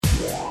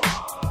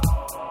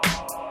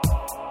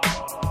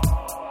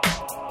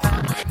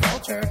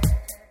culture.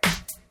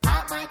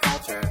 Pop my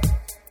culture.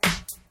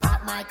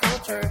 Pop my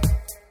culture.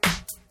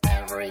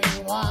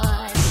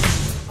 Everyone.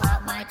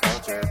 Pop my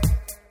culture.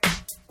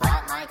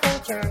 Pop my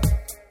culture.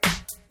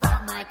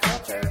 Pop my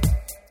culture.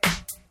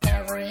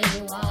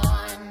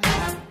 Everyone.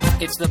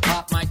 It's the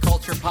Pop My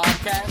Culture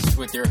podcast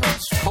with your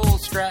hosts Cole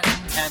Stratton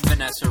and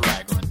Vanessa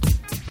Ragland.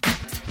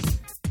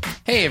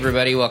 Hey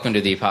everybody, welcome to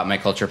the Pop My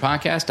Culture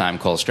podcast. I'm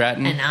Cole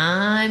Stratton. And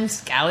I'm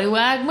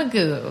Scallywag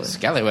Magoo.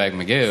 Scallywag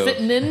Magoo.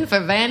 Sitting in for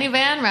Vanny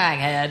Van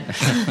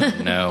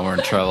Raghead. No, we're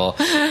in trouble.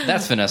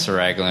 That's Vanessa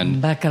Ragland.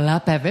 Buckle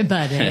up,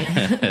 everybody.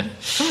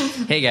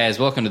 Hey guys,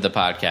 welcome to the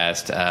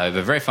podcast. We have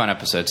a very fun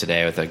episode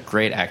today with a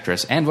great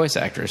actress and voice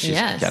actress. She's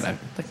Yes. got a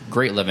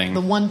great living.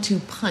 The 1-2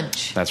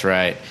 punch. That's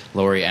right,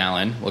 Lori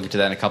Allen. We'll get to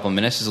that in a couple of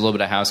minutes. Just a little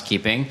bit of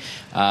housekeeping.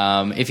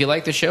 If you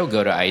like the show,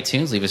 go to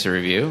iTunes, leave us a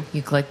review.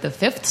 You click the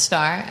 5th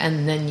star,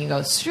 and then you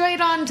go straight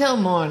on till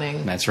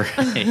morning. That's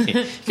right.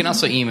 You can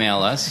also email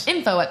us.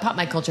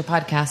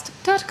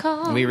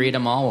 info@popmyculturepodcast.com. We read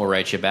them all. We'll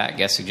write you back.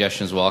 Guest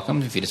suggestions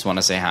welcome if you just want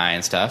to say hi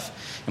and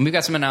stuff. And we've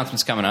got some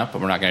announcements coming up,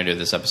 but we're not going to do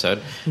this episode.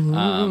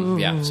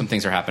 Yeah, some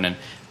things are happening.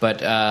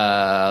 But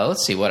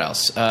let's see, what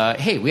else?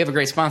 Hey, we have a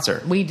great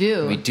sponsor. We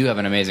do. We do have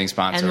an amazing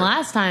sponsor. And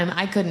last time,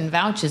 I couldn't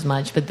vouch as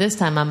much, but this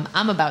time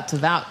I'm about to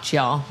vouch,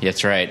 y'all.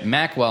 That's right.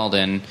 Mack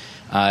Weldon.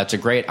 It's a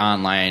great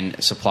online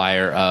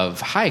supplier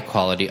of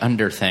high-quality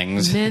under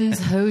things.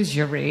 Men's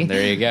hosiery.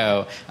 There you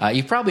go.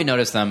 You've probably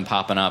noticed them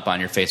popping up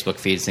on your Facebook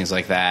feeds, things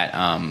like that.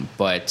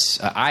 But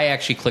I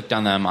actually clicked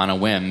on them on a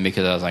whim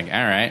because I was like, all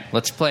right,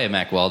 let's play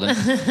Mack Weldon.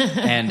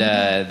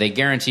 And they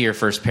guarantee your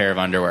first pair of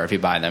underwear if you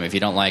buy them. If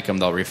you don't like them,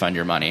 they'll refund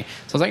your money. So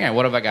I was like, all right,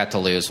 what have I got to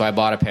lose? So I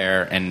bought a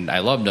pair, and I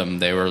loved them.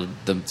 They were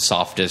the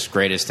softest,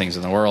 greatest things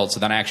in the world. So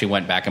then I actually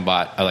went back and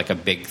bought like a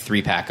big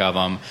 3-pack of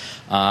them.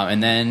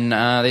 And then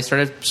they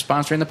started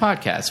sponsoring the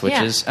podcast, which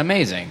is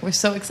amazing. We're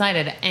so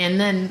excited. And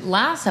then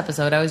last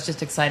episode, I was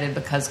just excited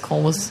because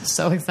Cole was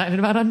so excited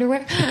about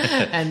underwear.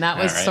 And that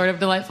was All right. sort of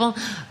delightful.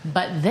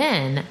 But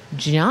then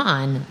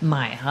John,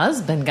 my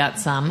husband, got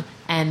some.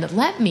 And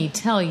let me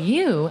tell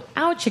you,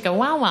 ow chicka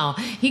wow wow.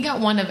 He got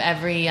one of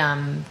every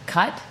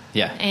cut.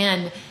 Yeah.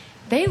 And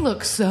they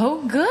look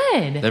so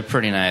good. They're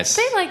pretty nice.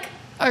 They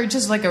are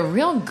just like a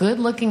real good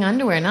looking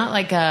underwear, not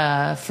like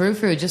a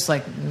frou-frou, just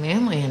like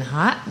manly and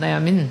hot. I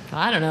mean,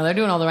 I don't know. They're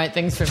doing all the right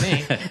things for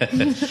me.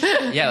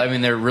 Yeah, I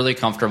mean, they're really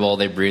comfortable.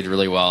 They breathe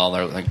really well.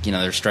 They're like,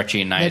 they're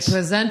stretchy and nice. They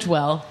present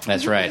well.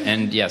 That's right.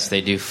 And yes,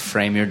 they do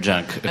frame your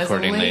junk As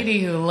accordingly. a lady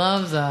who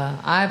loves a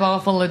eyeball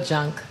full of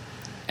junk.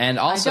 And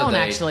also I don't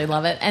actually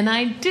love it, and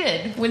I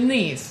did with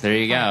these. There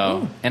you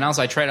go. Ooh. And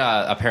also, I tried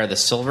a pair of the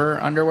silver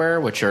underwear,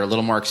 which are a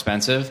little more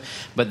expensive,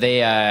 but they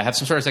have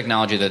some sort of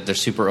technology that they're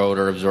super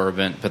odor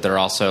absorbent, but they're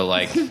also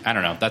like, I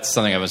don't know, that's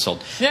something I've been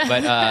sold.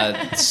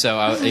 But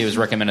so it was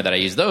recommended that I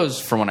use those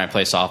for when I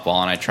play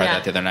softball, and I tried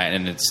that the other night,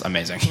 and it's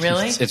amazing.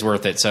 Really? It's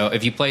worth it. So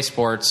if you play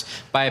sports,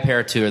 buy a pair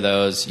or two of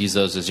those, use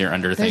those as your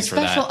under There's things for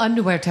that. special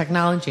underwear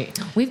technology.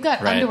 We've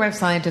got Right. underwear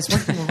scientists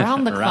working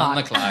around the Around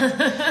the clock.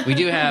 clock. We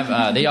do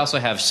have, they also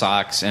have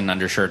socks and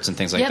undershirts and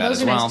things like Yeah, that those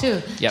as are well. nice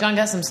too. Yep. John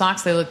got some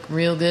socks. They look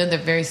real good. They're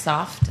very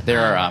soft. There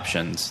are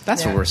options.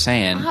 That's there what we're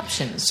saying. are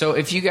options. So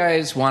if you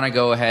guys want to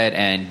go ahead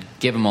and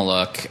give them a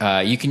look,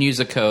 you can use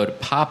the code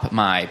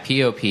POPMY,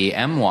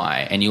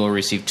 POPMY, and you will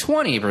receive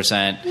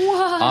 20%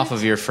 What? off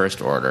of your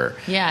first order.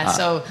 Yeah,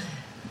 so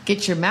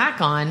get your Mac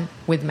on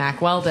with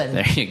Mack Weldon.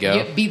 There you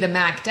go. Be the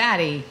Mac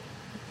Daddy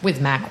with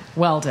Mack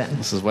Weldon.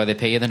 This is why they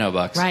pay you the no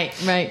bucks. Right.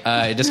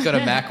 Just go to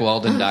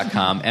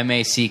MackWeldon.com,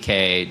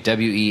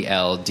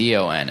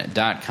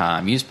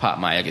 MackWeldon.com. Use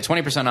PopMy. You'll get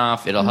 20%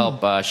 off. It'll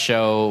help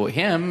show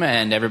him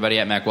and everybody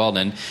at Mack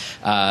Weldon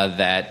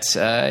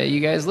that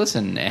you guys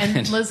listen.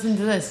 And listen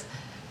to this.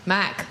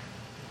 Mac,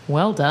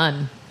 well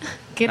done.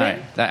 Get All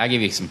it? right, I'll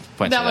give you some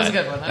points. That for was a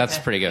good one. That's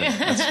Okay. pretty good.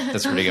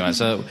 That's a pretty good one.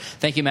 So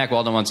thank you, Mack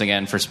Weldon, once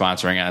again for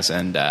sponsoring us.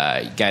 And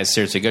guys,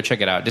 seriously, go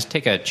check it out. Just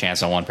take a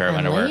chance on one pair of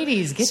And underwear.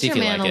 ladies, get See if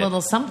your you man like a it.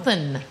 little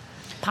something.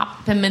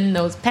 Pop him in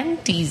those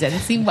panties and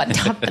see what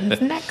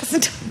happens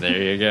next. There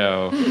you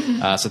go.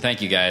 So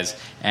thank you, guys.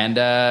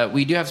 And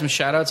we do have some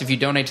shout-outs. If you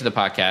donate to the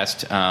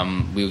podcast,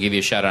 we will give you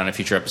a shout-out on a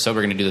future episode.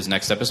 We're going to do this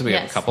next episode. We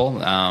have a Yes. couple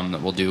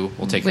that we'll do.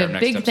 We'll take We care of have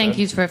next big episode. thank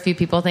yous for a few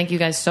people. Thank you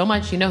guys so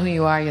much. You know who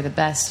you are. You're the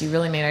best. You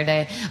really made our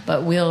day.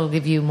 But we'll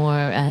give you more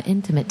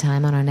intimate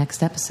time on our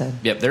next episode.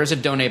 Yep, there's a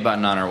donate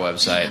button on our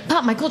website.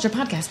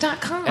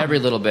 PopMyCulturePodcast.com. Every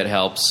little bit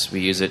helps.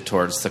 We use it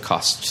towards the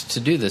cost to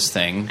do this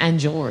thing.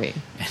 And jewelry.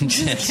 And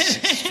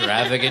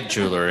extravagant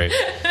jewelry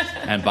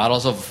and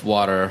bottles of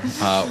water.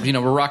 We're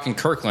rocking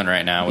Kirkland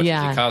right now, which is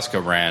Yeah. the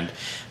Costco brand.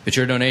 But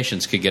your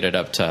donations could get it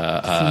up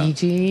to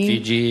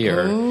Fiji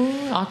or Ooh,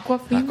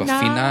 Aquafina.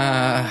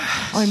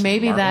 Aquafina. Or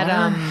maybe Smart that,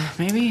 water?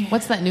 Maybe?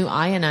 what's that new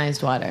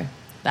ionized water?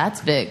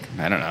 That's big.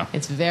 I don't know.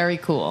 It's very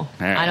cool.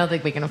 right. I don't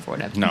think we can afford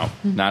it. No,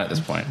 not at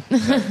this point.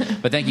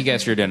 But thank you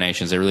guys for your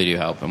donations; they really do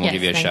help, and we'll Yes,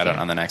 give you a thank shout out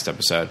you. on the next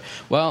episode.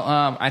 Well,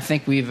 I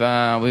think we've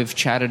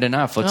chatted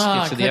enough. Let's Oh,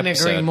 get to the couldn't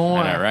episode. agree more.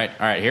 All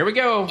right, here we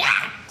go.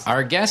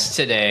 Our guest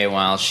today,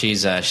 well,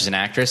 she's an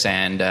actress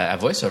and a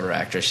voiceover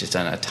actress. She's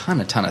done a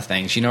ton of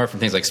things. You know her from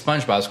things like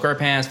SpongeBob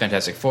SquarePants,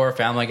 Fantastic Four,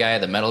 Family Guy,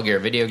 the Metal Gear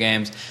video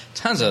games,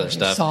 tons of other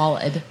stuff.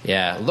 Solid.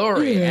 Yeah,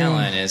 Lori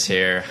Allen is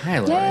here. Hi,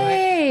 Lori.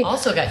 Yay!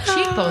 Also got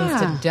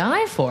cheekbones to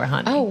die for,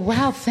 honey. Oh,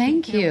 wow,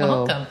 thank you. You're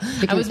welcome. You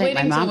can I was thank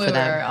waiting my until mom we for were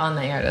that. on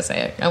the air to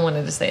say it. I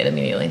wanted to say it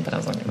immediately, but I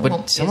was like,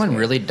 Would someone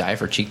really die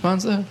for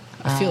cheekbones, though?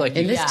 I feel like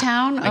In this Yeah.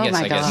 town? I guess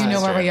my that's God. You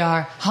know where true. we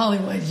are,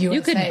 Hollywood, USA.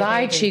 You could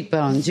buy baby.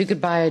 cheekbones. You could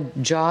buy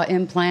jaw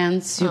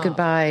implants. You could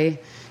buy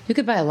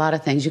a lot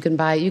of things. You could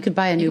buy a You new can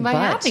buy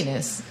butt.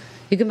 happiness.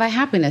 You can buy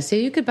happiness. Yeah,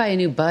 you could buy a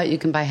new butt. You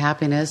can buy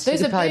happiness. There's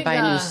you a could probably big, buy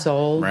a new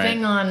soul. Right.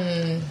 thing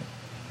on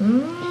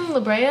La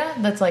Brea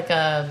that's like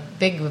a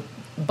big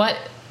butt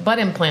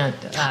implant.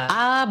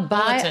 I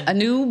buy bulletin. a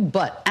new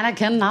butt, and I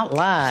cannot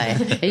lie.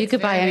 You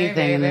could buy Very, anything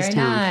very, in this very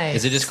town. nice.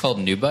 Is it just called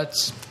New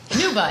Butts?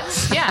 New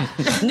butts? Yeah.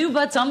 New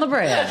butts on La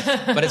Brea.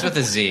 But it's with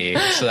a Z,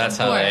 so that's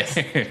how course.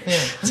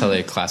 that's how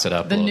they class it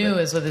up. The a little new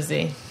bit. is with a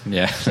Z.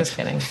 Yeah. Just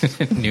kidding.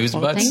 News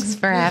Well, butts. thanks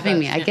for having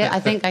me. I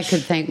think I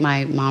could thank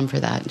my mom for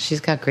that. She's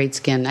got great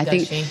skin. I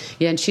Does think, she?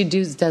 yeah, and she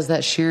does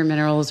that sheer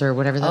minerals or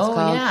whatever that's Oh,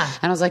 called. yeah.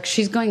 And I was like,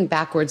 she's going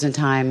backwards in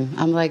time.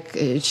 I'm like,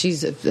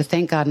 she's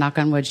thank God, knock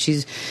on wood,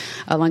 she's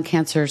a lung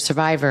cancer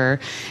survivor.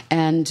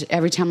 And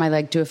every time I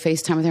like do a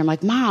FaceTime with her, I'm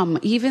like, Mom,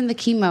 even the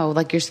chemo,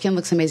 like your skin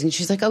looks amazing.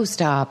 She's like, oh,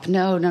 stop,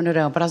 no.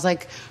 But I was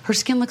like, her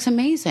skin looks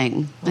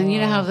amazing. And you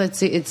know how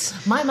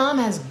it's My mom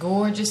has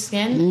gorgeous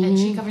skin, and Mm-hmm.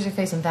 she covers her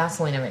face in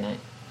Vaseline every night.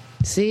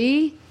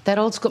 see that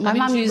old school. My I mean,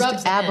 mom she used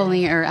rubs it in.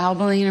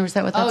 Albolene, or is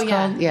that what that's Oh,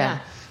 yeah, called? yeah.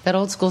 That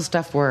old school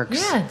stuff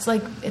works. Yeah, it's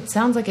like, it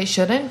sounds like it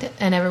shouldn't,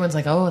 and everyone's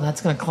like, oh,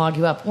 that's going to clog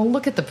you up. Well,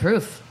 look at the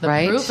proof. The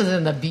Right? proof is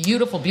in the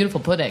beautiful, beautiful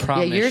pudding.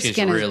 Problem Yeah, your is she's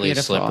skin is really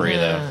beautiful. slippery,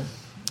 though. Yeah.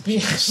 Yeah.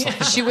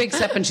 She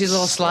wakes up and she's a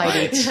little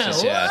slidey. It's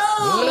just,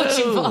 Whoa!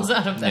 She falls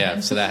out of bed. Yeah,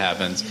 so that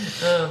happens.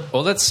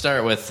 Well, let's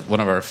start with one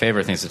of our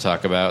favorite things to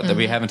talk about that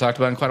we haven't talked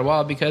about in quite a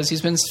while because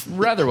he's been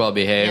rather well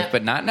behaved, Yeah.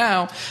 but not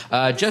now.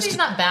 He's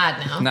not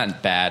bad now.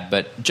 not bad,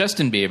 but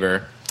Justin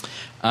Bieber.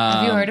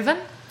 Have you heard of him?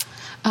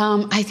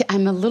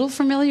 I'm a little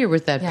familiar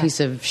with that Yeah. piece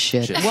of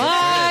shit.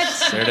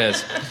 What? There it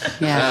is.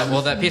 Yeah.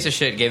 Well, that piece of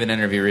shit gave an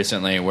interview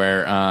recently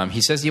where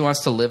he says he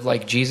wants to live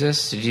like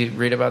Jesus. Did you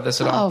read about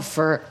this at all? Oh,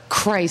 for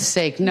Christ's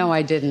sake. No,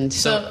 I didn't.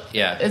 So,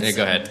 yeah, it's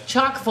go ahead.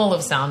 Chock full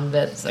of sound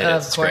bits, It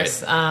of is, it's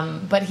course.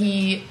 But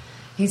he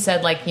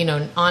said, like,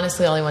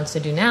 honestly, all he wants to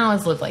do now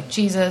is live like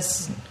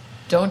Jesus.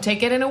 Don't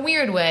take it in a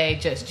weird way.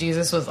 Just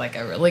Jesus was like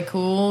a really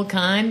cool,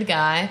 kind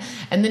guy.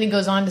 And then he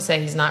goes on to say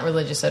he's not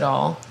religious at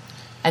all.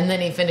 And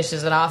then he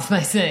finishes it off by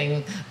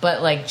saying,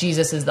 but like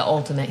Jesus is the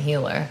ultimate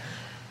healer.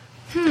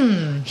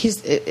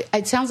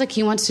 It sounds like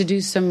he wants to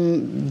do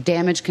some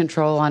damage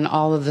control on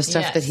all of the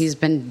stuff Yes. that he's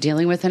been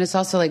dealing with. And it's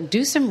also like,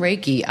 do some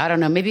Reiki. I don't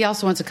know. Maybe he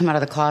also wants to come out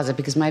of the closet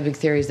because my big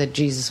theory is that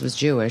Jesus was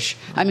Jewish.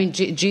 I mean,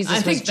 Jesus I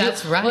was think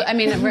that's right. Well, I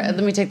mean, let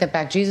me take that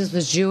back. Jesus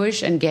was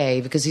Jewish and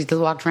gay because he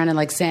walked around in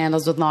like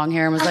sandals with long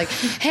hair and was like,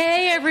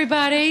 hey,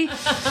 everybody.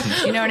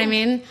 You know what I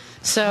mean?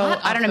 So Hot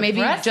I don't know. off the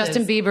Maybe presses.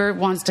 Justin Bieber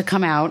wants to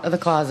come out of the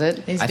closet.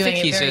 He's I doing think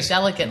it he's very just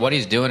delicate. what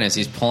he's doing is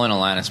he's pulling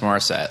Alanis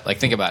Morissette. Like,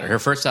 think about it. Her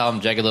first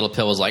album, Jagged Little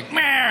Pill, was like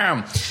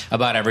 "Meow,"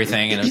 about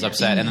everything, and it was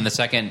upset. And then the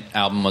second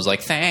album was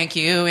like "Thank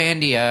you,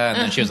 India," and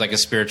then she was like a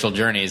spiritual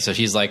journey. So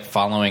she's like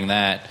following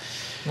that.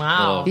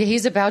 Wow. Yeah,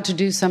 he's about to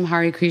do some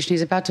Hare Krishna.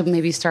 He's about to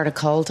maybe start a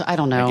cult. I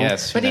don't know. I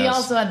guess. Who But he knows?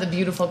 also had the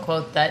beautiful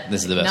quote that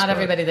This is the best not part.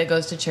 everybody that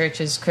goes to church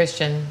is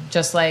Christian,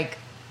 just like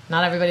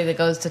not everybody that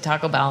goes to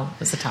Taco Bell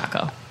is a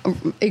taco.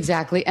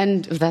 Exactly,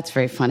 and that's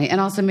very funny. And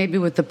also, maybe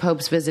with the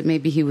Pope's visit,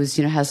 maybe he was,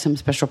 has some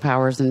special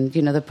powers. And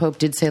the Pope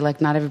did say,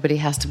 like, not everybody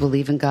has to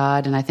believe in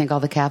God. And I think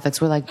all the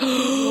Catholics were like,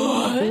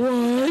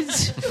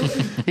 what?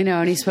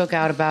 And he spoke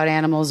out about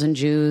animals and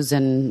Jews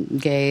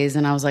and gays.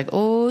 And I was like,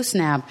 oh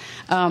snap!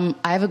 I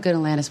have a good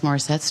Alanis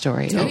Morissette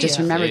story. I just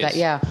yeah. remembered Please. that.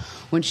 Yeah,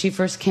 when she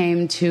first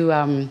came to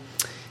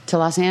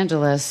Los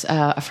Angeles,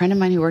 a friend of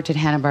mine who worked at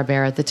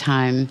Hanna-Barbera at the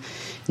time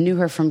knew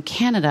her from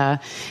Canada,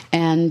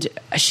 and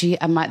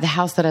the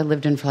house that I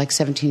lived in for like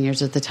 17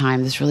 years at the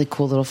time, this really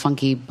cool little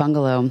funky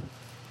bungalow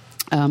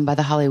by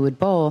the Hollywood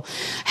Bowl,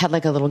 had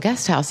like a little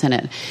guest house in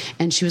it.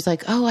 And she was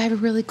like, oh, I have a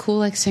really cool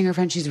like singer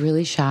friend. She's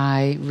really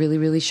shy, really,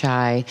 really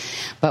shy.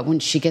 But when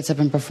she gets up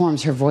and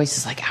performs, her voice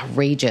is like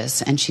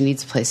outrageous and she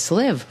needs a place to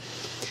live.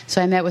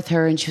 So I met with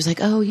her and she was like,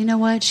 oh, you know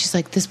what? She's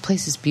like, this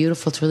place is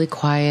beautiful. It's really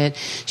quiet.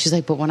 She's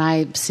like, but when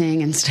I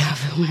sing and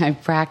stuff, when I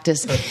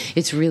practice,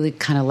 it's really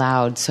kind of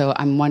loud. So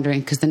I'm wondering,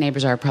 because the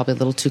neighbors are probably a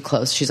little too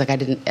close. She's like, I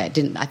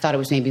thought it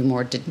was maybe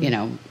more,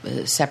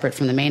 separate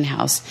from the main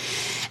house.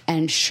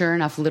 And sure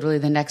enough, literally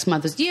the next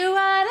month was, you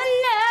ought to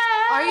know.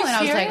 Are you And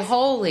I was like, serious?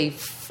 holy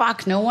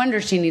fuck, no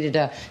wonder she needed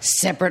a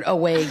separate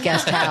away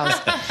guest house.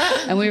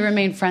 And we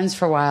remained friends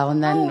for a while,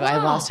 and then Oh, wow. I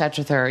lost touch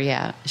with her.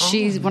 Yeah,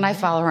 when I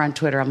follow her on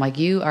Twitter, I'm like,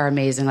 you are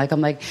amazing. Like, I'm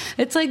like,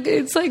 it's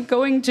like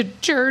going to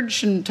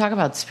church and talk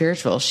about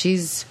spiritual. And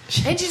she's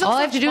all also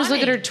I have to do is look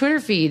at funny. her Twitter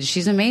feed.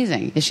 She's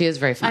amazing. She is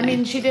very I funny.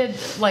 mean, she did,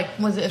 like,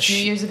 was it a few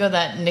years ago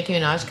that Nicki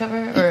Minaj cover?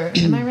 Or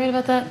am I right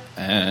about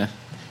that?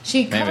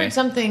 She covered Maybe.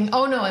 something.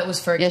 Oh no, it was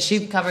Fergie. Yeah,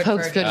 she covered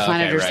pokes Fergie. good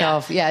fun at Okay, right.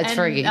 herself. Yeah, it's And,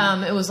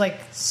 Fergie. it was like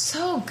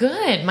so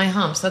good. My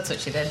humps. That's what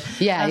she did.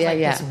 Yeah, I was yeah, like,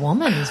 yeah. This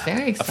woman is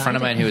very A exciting. friend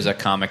of mine who was a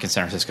comic in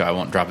San Francisco, I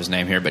won't drop his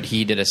name here, but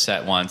he did a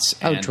set once.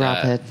 Oh, and,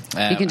 drop it.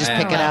 You can just I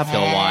pick don't it know up. if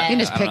he'll want- You can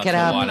just I don't pick know it if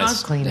he'll up. want I'll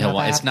us- clean it he'll up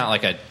want- It's after. not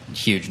like a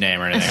huge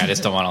name or anything. I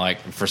just don't want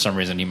to for some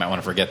reason, you might want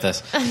to forget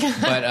this.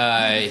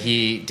 But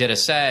he did a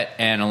set,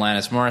 and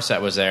Alanis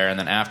Morissette was there, and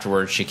then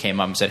afterwards she came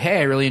up and said, "Hey,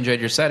 I really enjoyed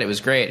your set. It was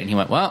great." And he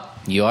went, "Well,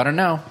 you ought to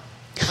know."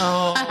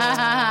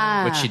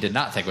 Which she did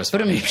not think was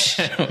funny.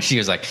 She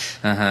was like,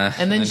 "Uh-huh."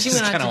 And then she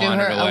just went on to kinda do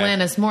her wandered away.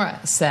 Alanis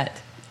Morissette.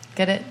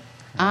 Get it?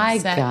 I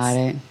Sets. got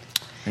it.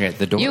 Okay,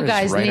 the door You is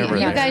guys right over you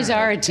there. guys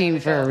are a team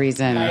for a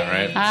reason.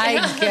 right.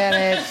 I get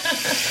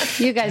it.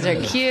 You guys are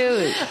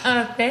cute.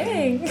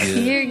 Thanks.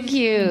 You're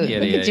cute. Yeah,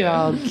 Look yeah, at you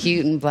yeah. all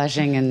cute and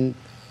blushing and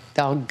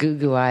all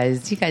goo-goo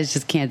eyes. You guys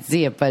just can't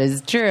see it, but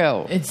it's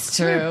true. It's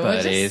true.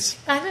 buddies.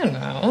 I don't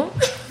know.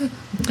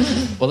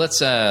 Well,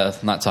 let's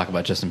not talk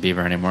about Justin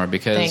Bieber anymore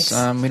because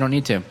Thanks. we don't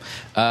need to.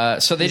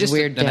 So they He's just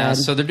weird,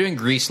 announced. Dad. So they're doing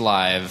Grease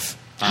Live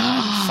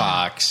on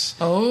Fox.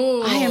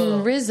 Oh, I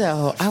am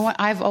Rizzo.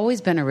 I've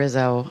always been a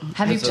Rizzo.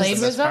 have you That's played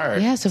the best Rizzo?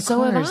 part. Yes, of So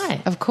course. have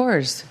I. Of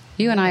course.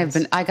 You and I have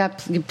been.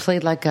 You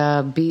played like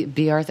a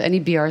B Arthur, any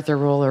B Arthur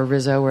role or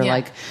Rizzo, where Yeah.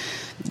 like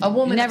A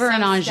woman never of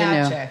an some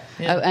ingenue, stature.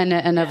 Yeah.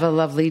 and of a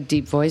lovely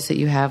deep voice that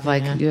you have.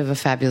 Like you have a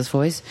fabulous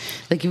voice.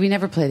 Like we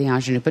never play the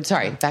ingenue. But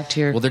sorry, back to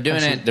your. Well, they're doing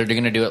question. it. They're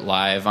going to do it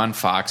live on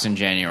Fox in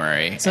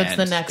January. So it's and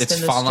the next It's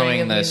in the following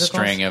string of the musicals?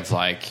 string of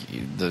like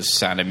the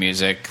Sound of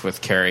Music with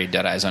Carrie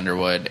Dead Eyes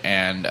Underwood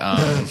and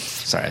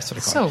sorry, that's what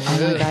I call So it. Oh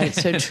my rude. god,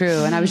 it's so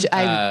true. And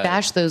I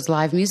bash those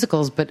live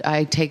musicals, but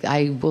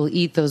I will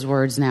eat those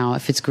words now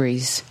if it's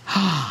Grease.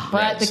 But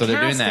Right, the so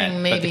they're doing casting, that, but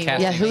the maybe.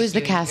 casting- Yeah, who is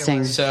the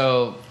casting?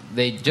 So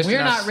they just We're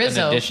announced not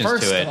Rizzo, in additions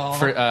first to of it. all.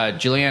 For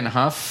Julianne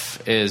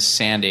Hough is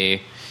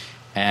Sandy.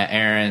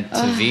 Aaron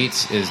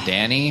Tveit is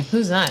Danny.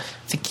 Who's that?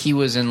 I think he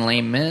was in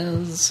Les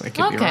Mis. I could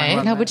be Okay. wrong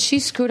about No, that. but she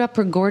screwed up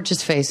her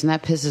gorgeous face, and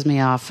that pisses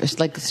me off. It's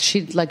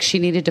like she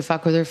needed to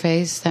fuck with her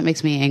face. That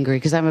makes me angry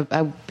because I'm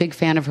a big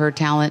fan of her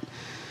talent,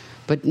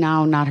 but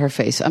now not her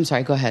face. I'm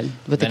sorry. Go ahead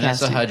with the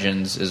Vanessa casting.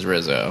 Hudgens is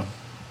Rizzo.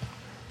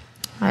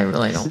 I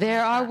really don't.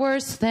 There are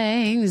worse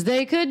things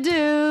they could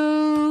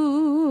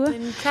do.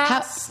 Then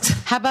cast.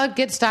 How about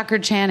get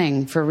Stockard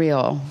Channing for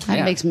real? That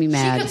Yeah. makes me She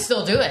mad. could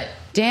still do it.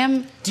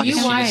 Damn. Do you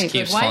She watch just Good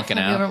keeps Wife? flunking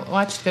Have you out. ever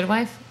watched Good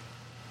Wife?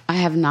 I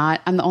have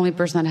not. I'm the only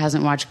person that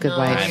hasn't watched Good No,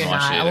 Wife. haven't you're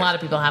watched not. it A either. lot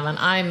of people haven't.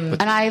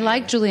 And I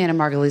like Juliana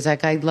Margulies.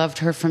 Like I loved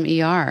her from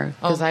ER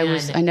because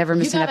I never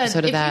missed an episode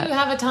of If that. you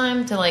have a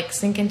time to like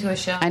sink into a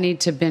show, I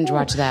need to binge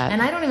watch that.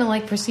 And I don't even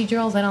like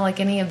procedurals. I don't like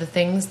any of the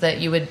things that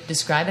you would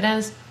describe it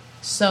as.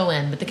 So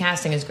but the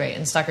casting is great,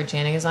 and Stockard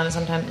Channing is on it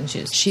sometimes, and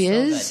she's She so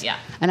is, good. Yeah.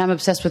 and I'm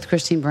obsessed with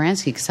Christine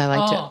Baranski because I like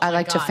Oh, to. I my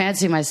like to God.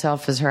 fancy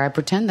myself as her. I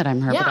pretend that I'm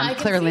her, Yeah, but I I'm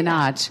can clearly see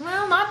that. not.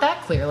 Well, not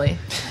that clearly.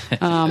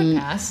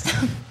 Cast.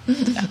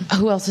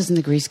 Who else is in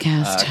the Grease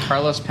cast?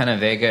 Carlos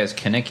Penavega is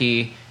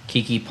Kaneki.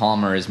 Kiki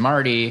Palmer is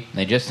Marty.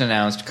 They just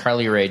announced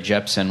Carly Rae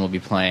Jepsen will be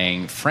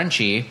playing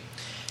Frenchie.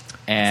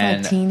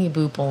 And, It's like teeny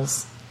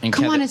booples. and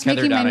Come on, it's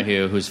Heather making my-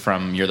 Donahue, who's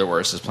from You're the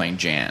Worst, is playing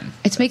Jan.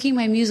 It's making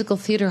my musical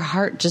theater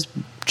heart just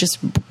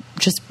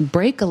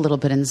break a little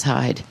bit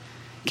inside.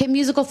 Get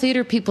musical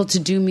theater people to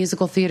do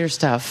musical theater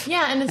stuff.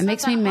 Yeah, and it's it not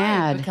makes that me hard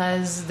mad.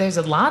 because there's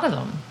a lot of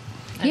them.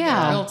 And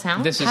Yeah. they're real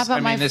talented. This is- How about I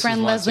mean, my this is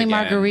friend once Leslie again-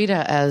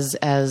 Margarita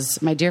as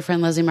my dear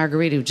friend Leslie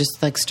Margarita who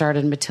just like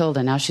started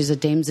Matilda. Now she's a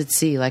Dames at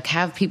Sea. Like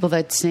have people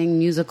that sing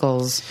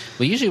musicals.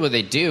 Well, usually what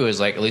they do is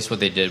like, at least what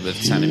they did with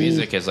Sound of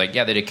Music is like,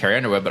 yeah, they did Carrie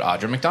Underwood, but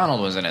Audra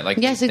McDonald was in it. Like,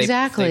 Yes,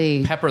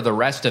 exactly. They pepper the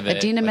rest of it.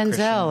 Adina like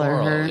Menzel Christian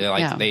or Borle. her- Like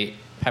yeah. they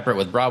pepper it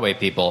with Broadway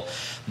people.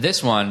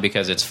 This one,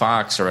 because it's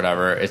Fox or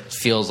whatever, it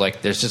feels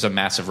like there's just a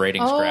massive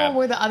ratings grab.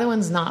 were the other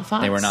ones not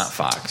Fox? They were not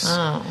Fox.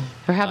 Oh.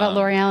 Or how about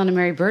Lori Allen and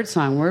Mary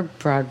Birdsong? We're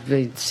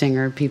Broadway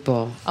singer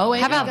people. Oh,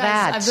 wait, how about you guys,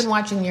 that? I've been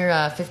watching your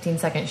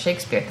 15-second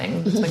Shakespeare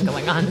thing that's been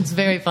going on. It's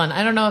very fun.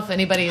 I don't know if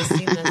anybody has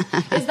seen this.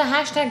 Is the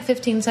hashtag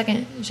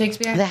 15-second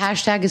Shakespeare? The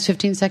hashtag is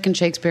 15-second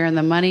Shakespeare, and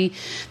the money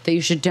that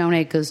you should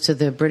donate goes to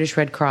the British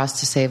Red Cross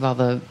to save all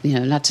the,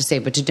 not to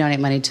save, but to donate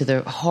money to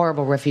the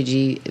horrible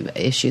refugee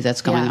issue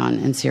that's going Yeah. on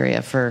in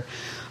Syria for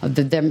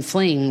them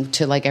fleeing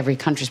to like every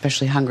country,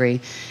 especially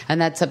Hungary.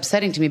 And that's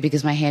upsetting to me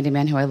because my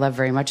handyman, who I love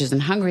very much, is in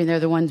Hungary, and they're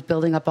the ones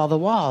building up all the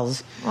walls,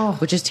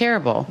 which is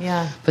terrible.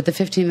 Yeah. But the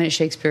 15-minute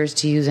Shakespeare is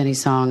to use any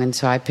song, and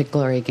so I picked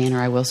Gloria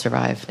Gaynor, I Will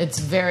Survive. It's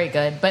very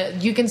good.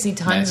 But you can see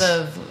tons Nice.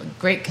 of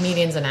great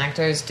comedians and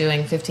actors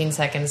doing 15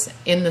 seconds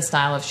in the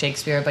style of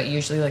Shakespeare, but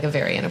usually like a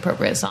very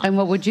inappropriate song. And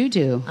what would you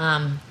do?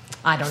 I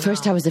don't know.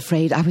 First, I was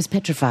afraid. I was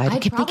petrified. I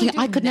I'd kept probably thinking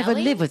do I could never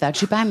Nelly. live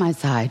without you by my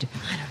side.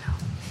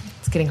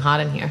 It's getting hot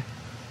in here.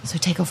 So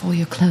take off all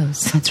your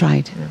clothes. That's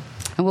right.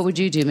 And what would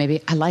you do?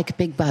 Maybe I like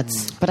big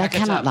butts, but I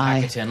cannot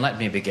lie. Let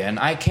me begin.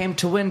 I came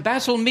to win.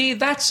 Battle me.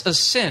 That's a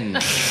sin.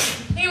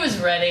 He was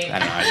ready. I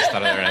don't know. I just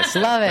thought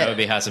Love it. that would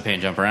be House of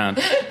Pain jump around.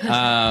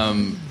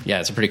 Yeah,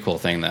 it's a pretty cool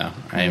thing, though.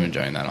 I am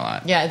enjoying that a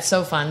lot. Yeah, it's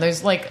so fun.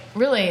 There's like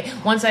really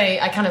once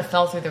I kind of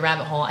fell through the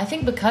rabbit hole. I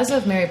think because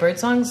of Mary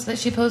Birdsong's that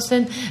she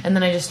posted, and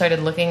then I just started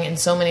looking, and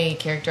so many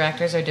character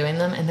actors are doing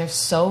them, and they're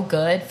so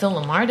good. Phil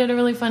Lamar did a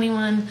really funny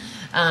one,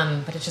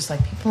 but it's just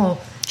like people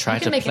Try you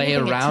can to make play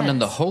anything around,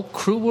 and the intense. whole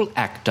crew will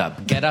act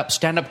up. Get up,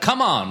 stand up.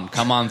 Come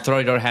on, throw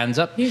your hands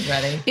up. He's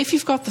ready. If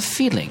you've got the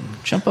feeling,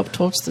 jump up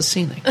towards the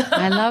ceiling.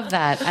 I love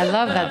that.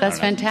 That's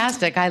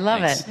fantastic. I love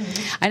Thanks.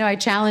 it. I know I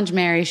challenge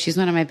Mary. She's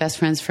one of my best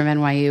friends from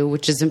NYU,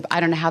 which is, I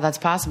don't know how that's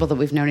possible that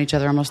we've known each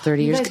other almost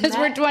 30 years You guys because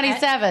we're met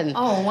 27. at-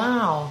 Oh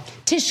wow!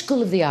 Tisch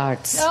School of the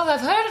Arts. Oh, I've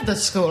heard of the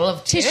School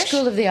of Tisch Tisch.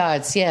 School of the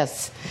Arts,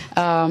 yes.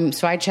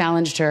 So I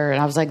challenged her,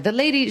 and I was like, the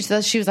lady,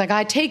 she was like,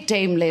 I take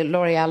Dame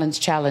Laurie Allen's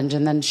challenge.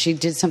 And then she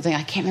did something,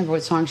 I can't remember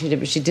what song she did,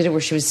 but she did it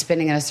where she was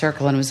spinning in a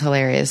circle, and it was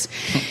hilarious.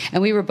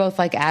 And we were both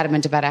like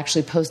adamant about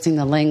actually posting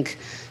the link,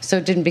 so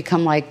it didn't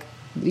become like,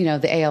 you know,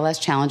 the ALS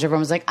challenge.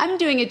 Everyone was like, I'm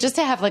doing it just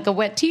to have like a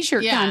wet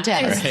T-shirt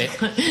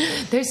contest.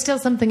 Right. There's still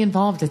something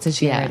involved. It's a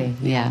charity.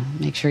 Yeah.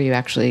 Make sure you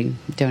actually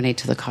donate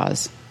to the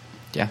cause.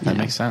 Yeah, that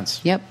makes sense.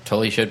 Yep.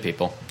 Totally should,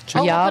 people.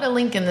 Oh, Yup. we'll put a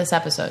link in this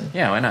episode.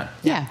 Yeah, why not?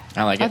 Yeah.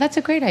 I like Oh, it. that's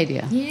a great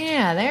idea.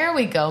 Yeah, there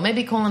we go.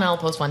 Maybe Cole and I will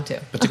post one too.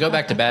 But to go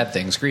back to bad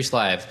things, Grease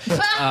Live.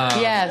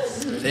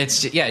 Yes.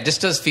 It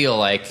just does feel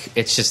like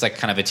it's just like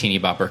kind of a teeny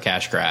bopper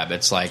cash grab.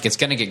 It's like it's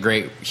going to get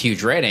great,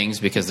 huge ratings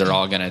because they're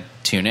all going to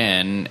tune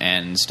in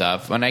and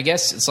stuff. And I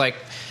guess it's like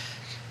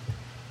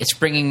it's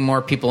bringing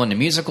more people into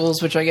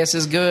musicals, which I guess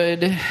is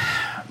good.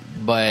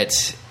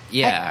 But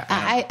yeah,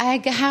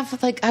 I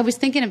have like I was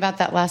thinking about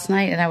that last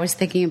night, and I was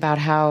thinking about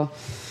how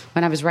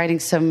when I was writing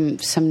some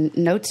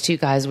notes to you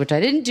guys, which I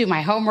didn't do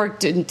my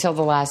homework until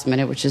the last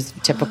minute, which is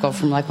typical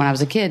from like when I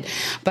was a kid.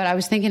 But I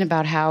was thinking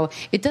about how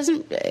it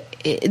doesn't.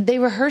 They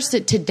rehearsed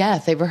it to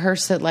death. They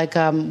rehearsed it like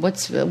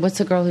what's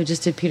the girl who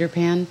just did Peter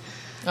Pan?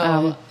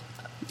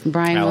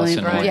 Brian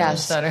Alison Williams, Williams.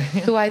 yes, Stutter.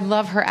 who I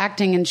love her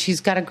acting, and she's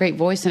got a great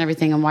voice and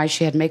everything. And why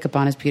she had makeup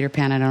on as Peter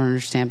Pan, I don't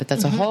understand, but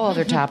that's a whole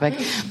other topic.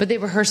 But they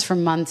rehearsed for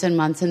months and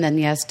months, and then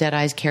yes, Dead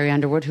Eyes Carrie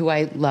Underwood, who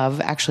I love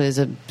actually as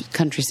a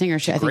country singer. I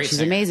think Great she's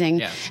singer. amazing,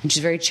 Yeah. and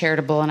she's very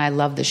charitable, and I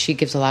love that she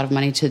gives a lot of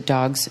money to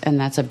dogs, and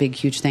that's a big,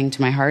 huge thing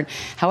to my heart.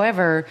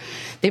 However,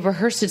 they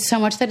rehearsed it so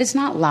much that it's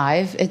not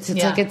live. It's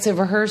Yeah. like it's a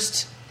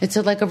rehearsed. It's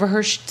like a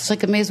rehearsed. It's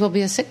like it may as well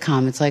be a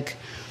sitcom. It's like.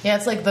 Yeah,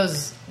 it's like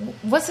those.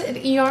 Was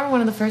it ER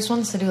one of the first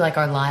ones to do like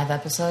our live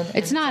episode?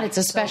 It's not. It's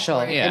a special.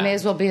 great. Yeah. It may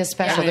as well be a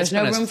special. I mean, There's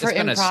no room for it's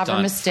been a improv or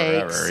stunt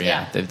mistakes. forever.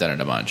 Yeah. They've done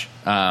it a bunch.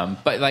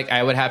 But like,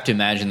 I would have to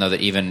imagine though that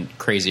even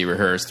crazy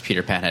rehearsed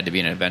Peter Pan had to be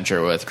an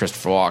adventure with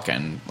Christopher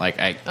Walken. Like,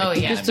 I Oh, can't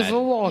yeah. Christopher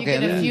imagine- You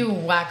get a Walken. few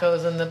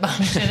wackos in the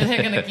bunch, and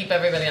they're going to keep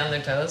everybody on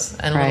their toes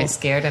and a little Right.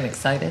 scared and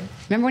excited.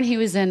 Remember when he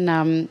was in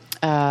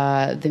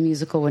the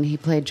musical when he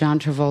played John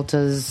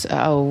Travolta's?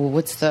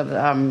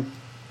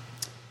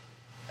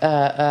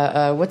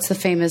 What's the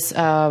famous?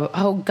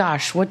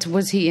 What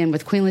was he in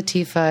with Queen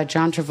Latifah,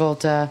 John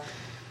Travolta?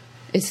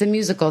 It's the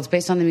musical. It's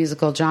based on the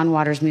musical, John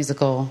Waters'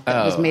 musical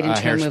that was made into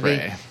a movie.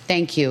 Hairspray.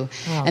 Thank you.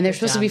 Oh, and they're good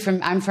supposed job. to be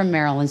from. I'm from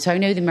Maryland, so I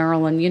know the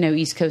Maryland,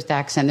 East Coast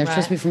accent. They're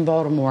supposed to be Right. from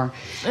Baltimore,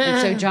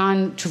 and so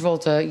John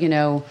Travolta,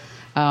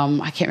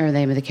 I can't remember the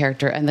name of the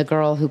character, and the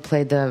girl who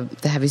played the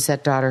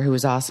heavyset daughter, who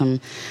was awesome.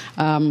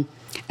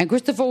 And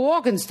Christopher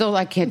Walken still,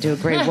 I can't do a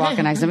great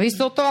Walken accent, but he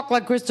still talked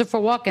like Christopher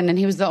Walken, and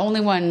he was the only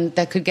one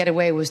that could get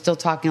away with still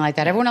talking like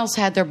that. Everyone else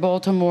had their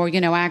Baltimore,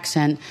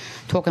 accent,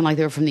 talking like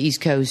they were from the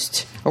East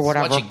Coast or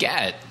whatever. What you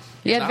get.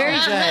 Yeah, very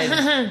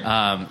good.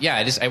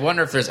 I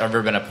wonder if there's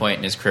ever been a point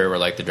in his career where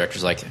like the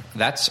director's like,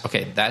 that's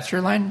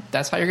your line.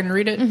 That's how you're going to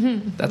read it.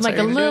 That's Like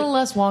how a you're gonna do little it?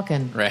 less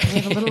walking. Right.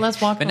 We have a little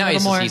less walking. But now a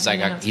little more, he's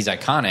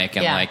iconic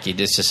and Yeah. like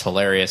it's just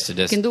hilarious to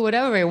just He can do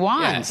whatever he yeah,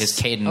 wants. his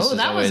cadence. Oh, is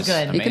that was always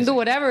good. He He can do amazing.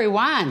 whatever he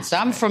wants.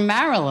 I'm from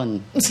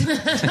Maryland.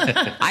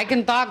 I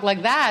can talk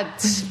like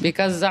that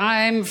because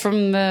I'm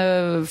from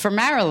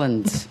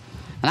Maryland,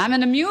 and I'm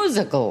in a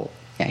musical.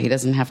 Yeah, he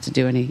doesn't have to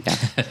do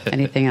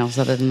anything else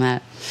other than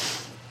that.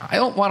 I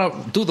don't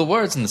want to do the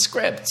words in the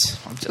script.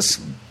 I'm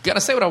just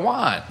gonna say what I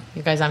want.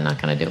 You guys, I'm not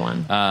going to do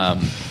one. Yeah,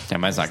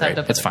 mine's not Set great. it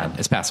up It's for fine. them.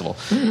 It's passable.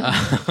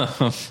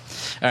 All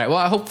right.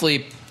 Well,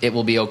 hopefully it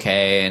will be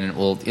okay, and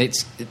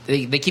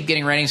they keep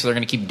getting ratings, so they're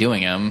going to keep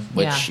doing them.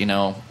 Which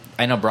Yeah.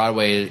 I know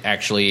Broadway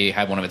actually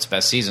had one of its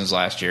best seasons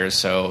last year.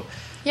 So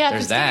Yeah,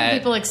 there's just getting that.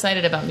 people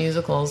excited about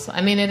musicals.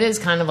 I mean, it is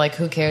kind of like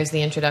who cares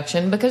the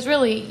introduction, because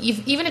really,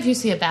 even if you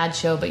see a bad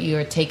show but you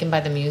are taken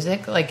by the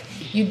music, like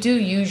you do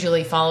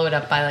usually follow it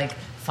up by like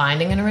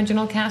finding an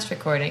original cast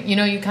recording.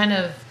 You kind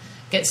of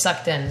get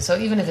sucked in. So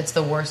even if it's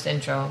the worst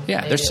intro, Yeah,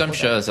 maybe there's it some will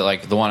shows that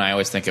like the one I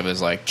always think of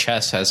is like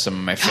Chess has some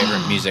of my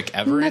favorite music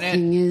ever in it.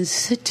 Nothing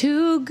is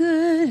too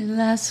good.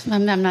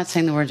 I'm not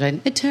saying the words right.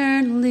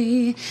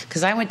 Eternally,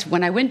 because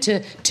when I went to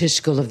Tisch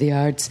School of the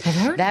Arts, I've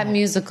heard that that.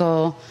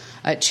 musical,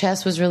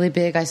 Chess was really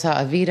big. I saw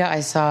Evita.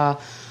 I saw.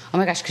 Oh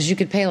my gosh! Because you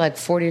could pay like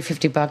 $40 or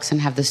 $50 and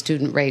have the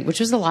student rate,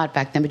 which was a lot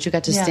back then. But you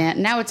got to Yeah. stand.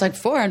 Now it's like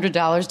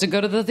 $400 to go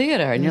to the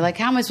theater, and you're like,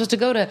 "How am I supposed to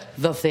go to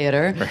the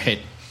theater?" Right.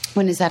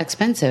 when it's that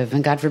expensive,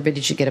 and God forbid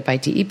you should get a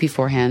bite to eat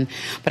beforehand.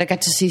 But I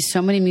got to see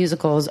so many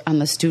musicals on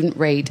the student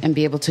rate and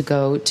be able to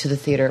go to the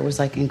theater. It was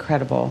like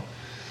incredible.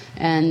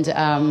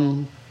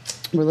 And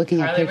we're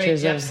looking at Carly Rae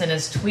pictures Jepsen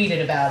has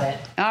tweeted about it.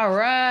 All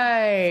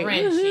right.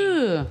 Frenchie.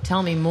 Woohoo.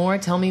 Tell me more,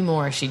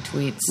 she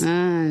tweets.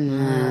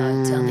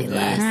 Tell me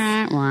less.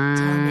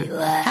 Tell me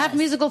less. Half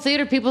musical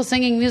theater, people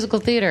singing musical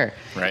theater.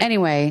 Right.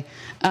 Anyway,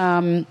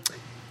 but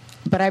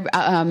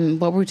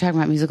what were we talking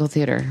about? Musical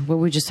theater. What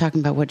were we just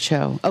talking about? What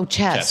show? Oh,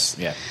 Chess.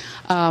 Chess,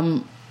 yeah.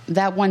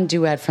 That one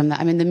duet from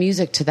that. I mean, the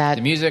music to that.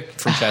 The music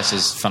for Chess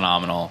is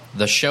phenomenal.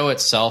 The show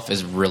itself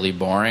is really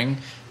boring,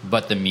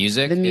 but the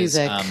music is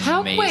amazing.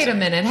 Wait a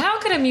minute.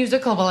 How could a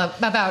musical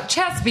about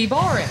chess be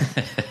boring?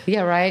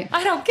 Yeah, right.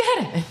 I don't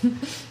get it.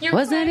 You're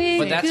Wasn't crazy. it?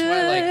 But that's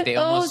why, like, they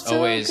almost so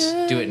always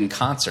good. do it in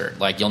concert.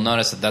 Like, you'll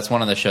notice that's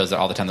one of the shows that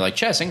all the time they're like,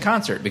 Chess in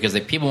concert, because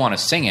people want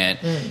to sing it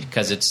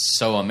because it's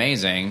so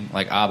amazing.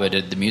 Like, ABBA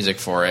did the music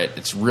for it.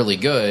 It's really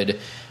good,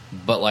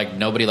 but, like,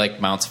 nobody,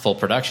 like, mounts full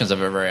productions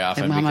of it very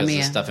often Like Mamma because Mia.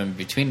 the stuff in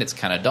between it's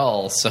kind of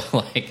dull. So,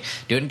 like,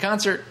 do it in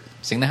concert.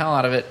 Sing the hell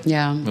out of it.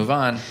 Yeah. Move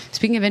on.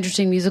 Speaking of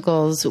interesting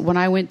musicals, when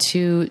I went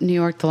to New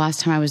York the last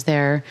time I was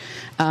there,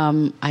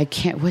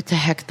 what the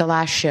heck, The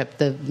Last Ship,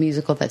 the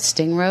musical that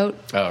Sting wrote.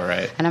 Oh,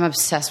 right. And I'm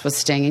obsessed with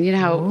Sting. And you know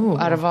how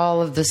out of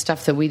all of the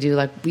stuff that we do,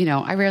 like, you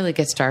know, I rarely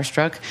get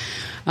starstruck.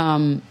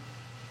 And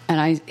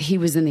he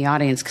was in the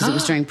audience because it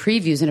was during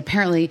previews. And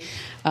apparently,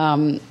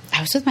 I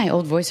was with my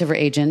old voiceover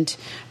agent,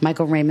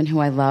 Michael Raymond, who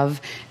I love.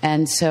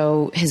 And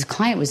so his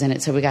client was in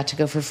it, so we got to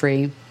go for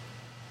free.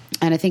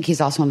 And I think he's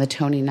also on the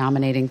Tony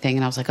nominating thing.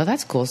 And I was like, oh,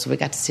 that's cool. So we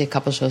got to see a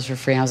couple shows for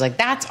free. And I was like,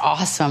 that's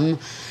awesome.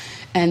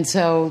 And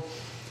so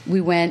we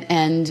went,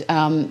 and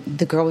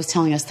the girl was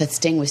telling us that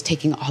Sting was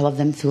taking all of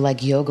them through,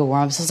 like, yoga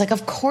warm-ups. I was like,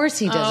 of course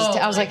he does. Oh,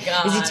 I was like,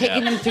 my is he God.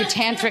 taking them through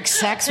tantric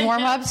sex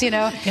warm-ups, you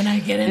know? Can I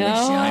get in the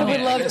show? I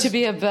would love to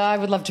be I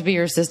would love to be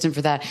your assistant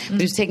for that. But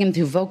he was taking them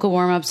through vocal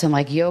warm-ups and,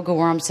 like, yoga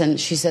warm-ups. And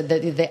she said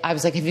that I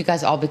was like, have you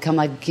guys all become,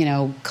 like, you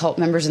know, cult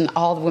members? And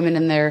all the women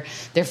in their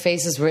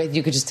faces were,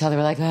 you could just tell they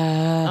were like,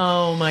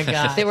 Oh, my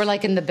God. They were,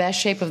 like, in the best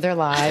shape of their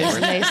lives.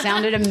 And they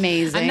sounded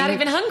amazing. I'm not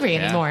even hungry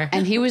anymore.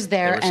 And he was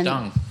there, They were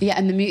stung. yeah,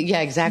 and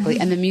exactly.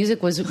 And the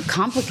music was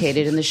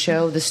complicated in the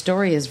show. The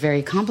story is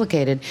very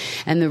complicated,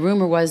 and the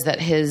rumor was that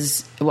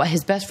his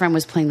best friend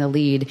was playing the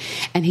lead,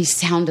 and he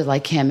sounded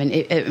like him. And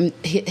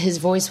his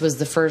voice was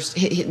the first.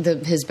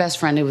 His best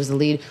friend, who was the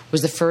lead,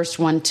 was the first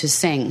one to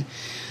sing.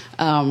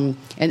 And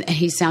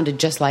he sounded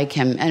just like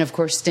him. And of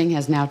course, Sting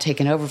has now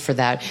taken over for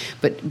that.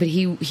 But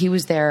he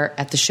was there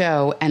at the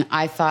show, and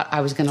I thought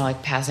I was going to,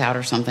 like, pass out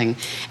or something.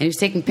 And he was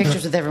taking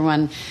pictures with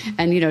everyone,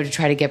 and, you know, to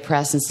try to get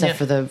press and stuff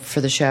for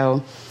the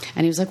show.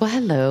 And he was like, "Well,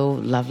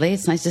 hello, lovely.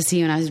 It's nice to see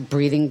you." And I was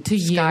breathing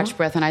Scotch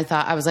breath, and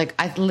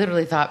I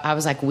literally thought I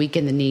was, like, weak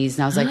in the knees.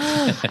 And I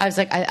was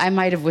like, I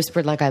might have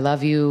whispered, like, "I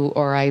love you,"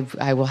 or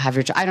 "I will have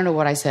your." I don't know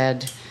what I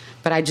said,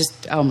 but I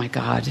just, oh my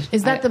God,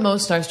 Is that the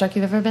most starstruck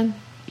you've ever been?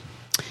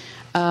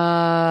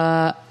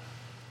 I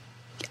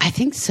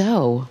think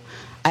so.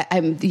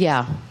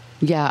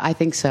 I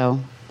think so.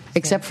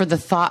 Except for the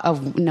thought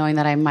of knowing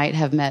that I might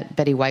have met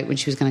Betty White when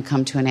she was going to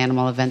come to an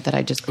animal event that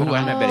I just put Ooh, I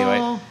on. met Betty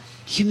White.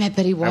 You met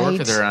Betty White? I worked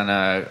with her on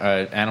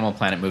a Animal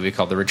Planet movie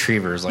called The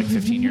Retrievers, like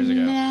 15 years ago.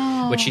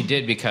 No. Which she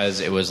did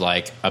because it was,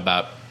 like,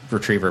 about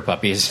retriever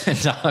puppies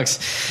and dogs.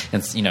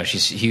 And, you know,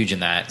 she's huge in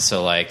that.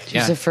 So, like,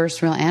 She's the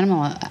first real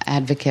animal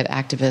advocate,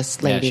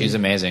 activist lady. Yeah, she's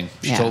amazing.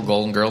 She Yeah. told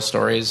Golden Girl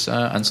stories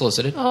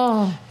unsolicited.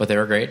 Oh. But they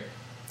were great.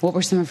 What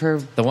were some of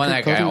her? The one that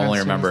I Golden Girls only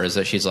stories? remember is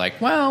that she's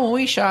like, well, when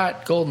we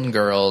shot Golden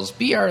Girls,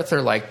 B.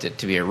 Arthur liked it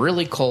to be a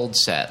really cold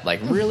set. Like,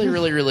 really,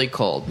 really, really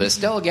cold. But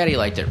Estelle Getty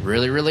liked it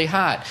really, really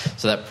hot.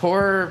 So that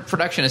poor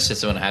production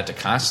assistant had to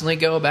constantly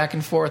go back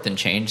and forth and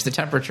change the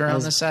temperature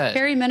on the set.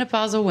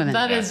 Perimenopausal women.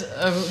 That is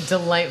a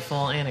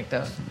delightful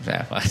anecdote.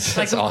 Yeah, that's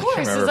Like, all of I course.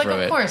 can It's remember like, from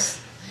of it.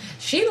 course.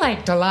 She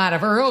liked a lot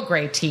of Earl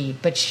Grey tea,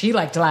 but she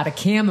liked a lot of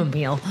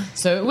chamomile.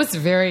 So it was a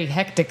very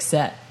hectic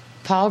set.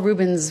 Paul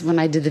Rubens, when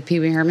I did the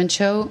Pee Wee Herman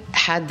show,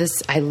 had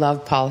this. I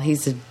love Paul.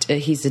 He's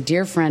a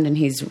dear friend, and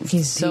he's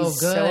so good.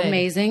 so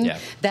amazing. Yeah.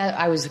 That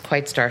I was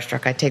quite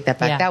starstruck. I take that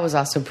back. Yeah. That was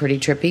also pretty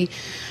trippy.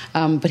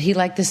 But he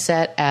liked the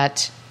set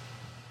at,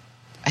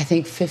 I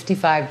think,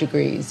 55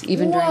 degrees,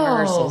 even during Whoa.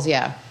 rehearsals.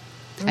 Yeah.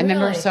 I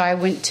remember. Really? So I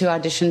went to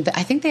audition.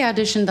 I think they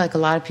auditioned, like, a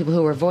lot of people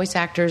who were voice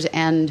actors,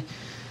 and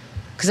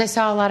because I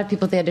saw a lot of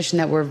people at the audition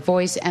that were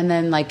voice and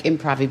then, like,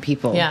 improv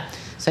people. Yeah.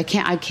 So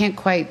I couldn't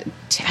quite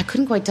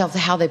tell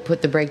how they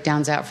put the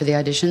breakdowns out for the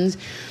auditions.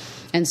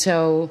 And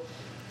so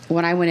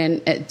when I went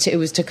in, it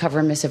was to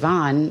cover Miss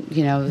Yvonne.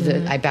 You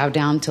know, I bowed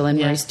down to Lynn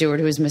Marie Stewart,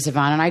 who was Miss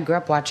Yvonne, and I grew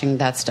up watching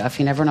that stuff.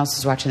 You know, everyone else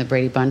was watching the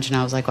Brady Bunch, and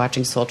I was, like,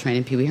 watching Soul Train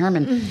and Pee Wee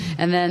Herman.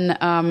 And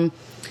then,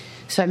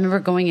 So I remember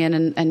going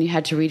in and you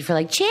had to read for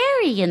like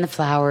Cherry and the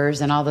Flowers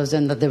and all those.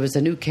 And there was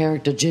a new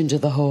character, Ginger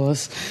the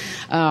Horse,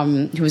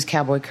 who was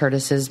Cowboy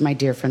Curtis's, my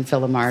dear friend Phil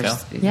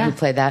Lamar's, who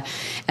played that.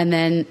 And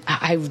then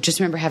I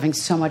just remember having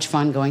so much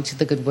fun going to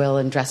the Goodwill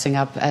and dressing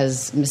up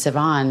as Miss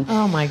Yvonne.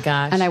 Oh my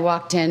gosh. And I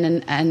walked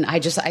in and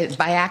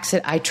by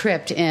accident, I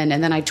tripped in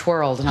and then I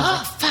twirled. And I was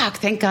like, fuck,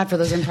 thank God for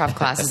those improv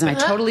classes. And I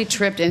totally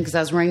tripped in because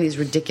I was wearing these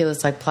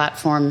ridiculous like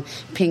platform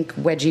pink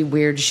wedgy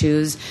weird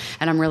shoes.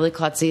 And I'm really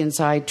klutzy. And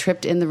so I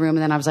tripped in the room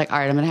and then I was like, all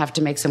right, I'm going to have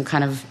to make some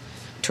kind of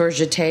tour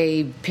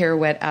jeté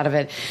pirouette out of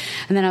it.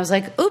 And then I was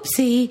like,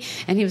 oopsie.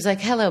 And he was like,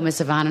 hello, Miss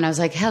Yvonne. And I was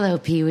like, hello,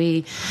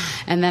 Pee-wee.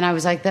 And then I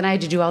was like, then I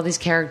had to do all these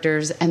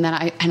characters. And then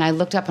I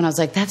looked up and I was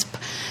like, that's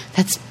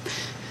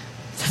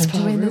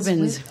Paul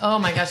Rubens. Oh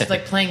my gosh, it's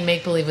like playing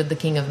make-believe with the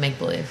king of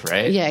make-believe.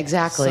 Right? Yeah,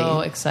 exactly.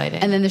 So exciting.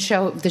 And then the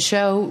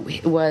show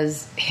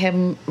was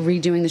him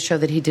redoing the show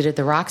that he did at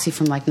the Roxy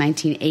from like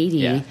 1980.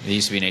 Yeah. It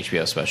used to be an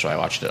HBO special. I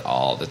watched it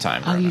all the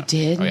time. Oh, you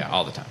did? Oh, yeah,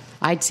 all the time.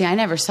 I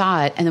never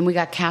saw it. And then we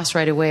got cast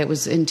right away. It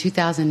was in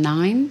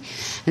 2009.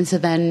 And so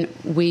then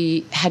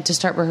we had to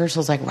start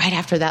rehearsals like right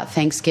after that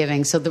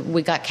Thanksgiving. So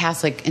we got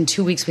cast like in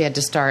 2 weeks we had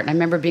to start. And I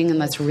remember being in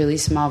this really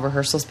small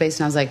rehearsal space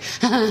and I was like,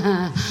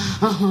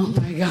 oh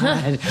my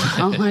God.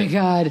 Oh my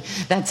God.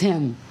 That's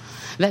him.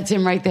 That's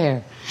him right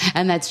there.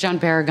 And that's John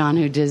Paragon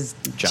who does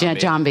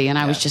Jambi. And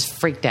I was just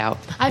freaked out.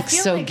 I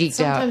feel so like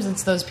geeked out. sometimes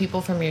it's those people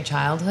from your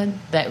childhood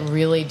that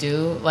really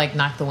do like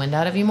knock the wind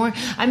out of you more.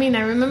 I mean,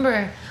 I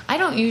remember I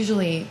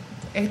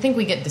think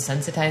we get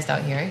desensitized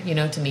out here,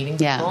 to meeting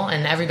people,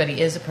 and everybody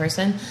is a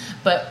person.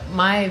 But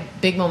my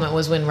big moment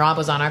was when Rob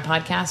was on our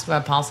podcast,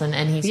 Rob Paulson,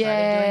 and he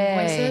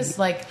started doing voices.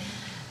 Like,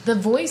 the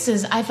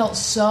voices, I felt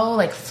so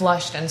like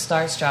flushed and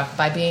starstruck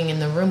by being in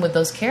the room with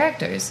those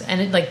characters,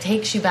 and it like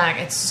takes you back.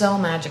 It's so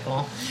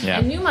magical. Yeah.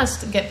 And you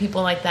must get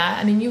people like that.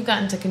 I mean, you've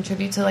gotten to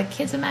contribute to like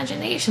kids'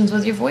 imaginations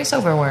with your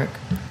voiceover work.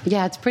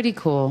 Yeah, it's pretty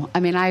cool. I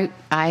mean, I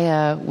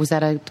was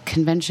at a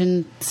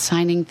convention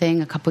signing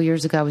thing a couple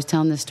years ago. I was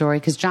telling this story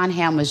because John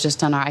Hamm was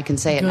just on I can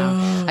say it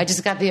now. I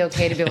just got the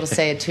okay to be able to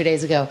say it 2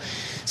 days ago.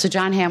 So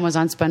John Hamm was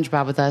on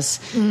SpongeBob with us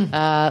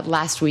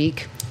last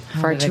week.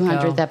 For our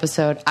 200th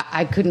episode.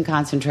 I couldn't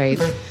concentrate.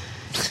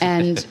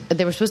 And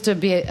they were supposed to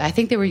be, I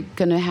think they were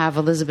going to have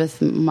Elizabeth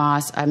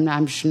Moss. I'm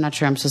not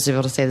sure I'm supposed to be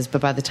able to say this,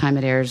 but by the time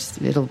it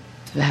airs, it'll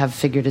have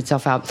figured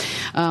itself out.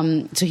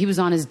 So he was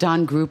on as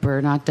Don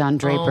Grouper, not Don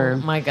Draper.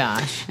 Oh, my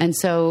gosh. And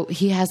so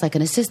he has like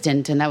an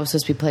assistant, and that was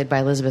supposed to be played by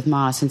Elizabeth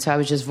Moss. And so I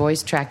was just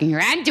voice tracking her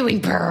and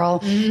doing Pearl.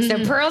 Mm-hmm.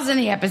 So Pearl's in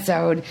the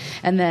episode.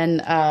 And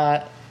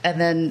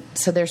then,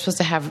 so they're supposed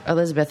to have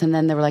Elizabeth, and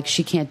then they were like,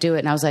 she can't do it.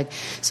 And I was like,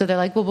 so they're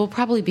like, well, we'll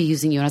probably be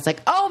using you. And I was like,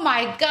 oh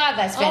my God,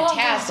 that's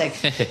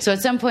fantastic. So at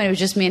some point, it was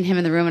just me and him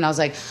in the room, and I was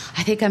like,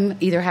 I think I'm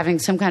either having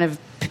some kind of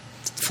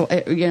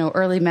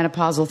early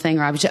menopausal thing,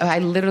 or I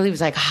literally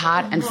was like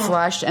hot and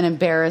flushed and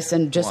embarrassed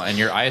and just. Well, and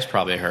your eyes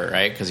probably hurt,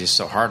 right? Because he's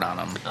so hard on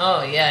them.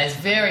 Oh yeah, he's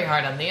very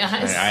hard on the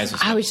eyes.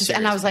 I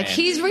was like,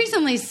 he's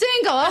recently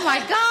single. Oh my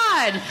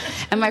God!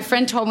 And my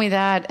friend told me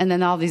that, and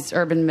then all these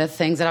urban myth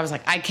things that I was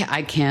like, I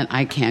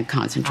can't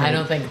concentrate. I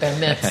don't think they're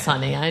myths,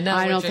 honey. I know.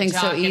 I don't think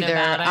so either.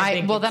 Then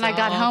I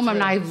got home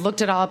and I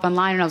looked it all up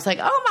online, and I was like,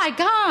 oh my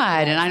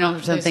God! And I don't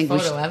think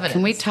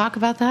can we talk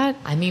about that?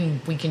 I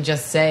mean, we can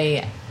just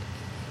say.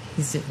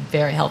 He's a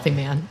very healthy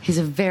man. He's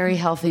a very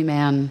healthy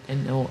man.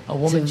 And a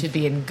woman should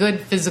be in good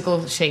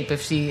physical shape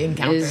if she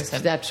encounters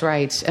him. That's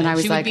right. And I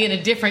was she would be in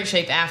a different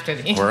shape after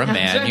the encounter. Or a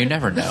man. You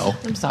never know.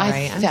 I'm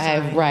sorry.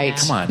 Right.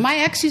 Come on. My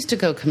ex used to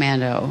go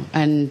commando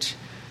and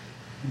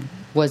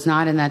was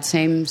not in that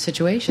same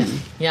situation.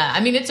 Yeah. I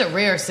mean, it's a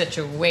rare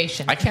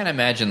situation. I can't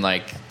imagine,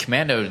 like,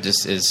 commando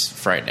just is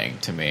frightening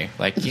to me.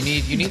 Like, you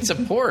need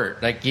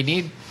support. Like, you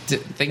need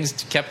things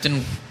kept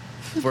in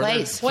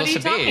place. What are you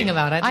talking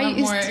about? I'd love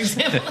more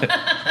examples.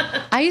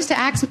 I used to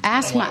ask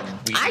my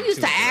ex. I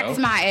used to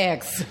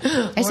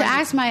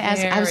ask my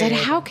ex. I was like,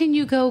 "How can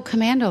you go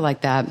commando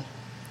like that?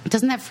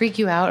 Doesn't that freak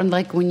you out?" And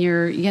like when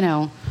you're,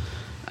 and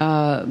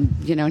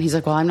he's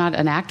like, "Well, I'm not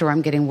an actor.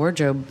 I'm getting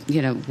wardrobe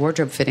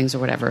fittings or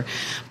whatever."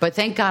 But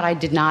thank God I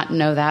did not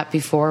know that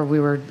before we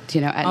were, at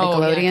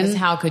Nickelodeon. Yeah,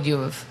 how could you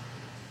have?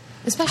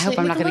 Especially I hope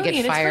I'm not going to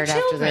get fired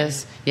after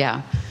this.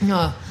 Yeah.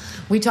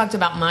 We talked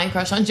about my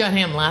crush on John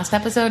Hamm last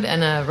episode,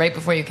 and right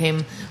before you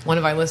came, one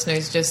of our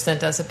listeners just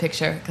sent us a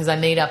picture because I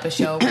made up a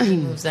show where he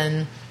moves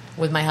in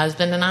with my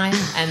husband and I get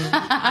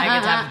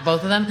to have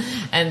both of them,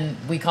 and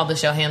we called the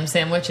show Ham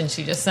Sandwich, and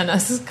she just sent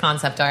us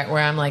concept art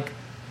where I'm like,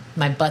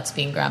 my butt's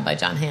being grabbed by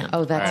John Hamm.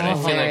 Oh, that's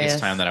hilarious. I feel like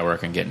it's time that I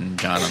work on getting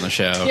John on the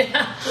show.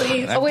 Yeah,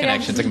 please. I have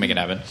connections. I can make it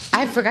happen.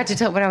 I forgot to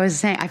tell what I was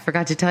saying. I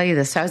forgot to tell you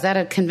this. So I was at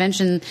a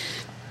convention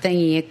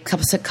thingy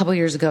a couple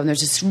years ago, and there's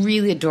this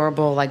really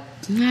adorable, like,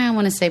 I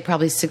want to say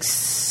probably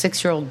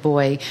six-year-old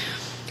boy,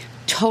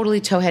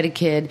 totally toe-headed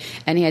kid,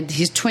 and he had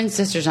his twin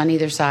sisters on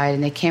either side,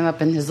 and they came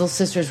up, and his little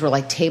sisters were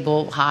like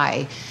table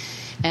high,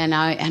 And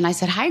I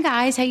said, "Hi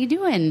guys, how you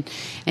doing?"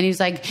 And he was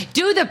like,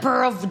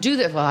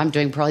 well, I'm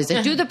doing Pearl. He's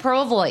like, "Do the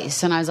Pearl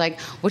voice." And I was like,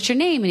 "What's your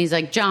name?" And he's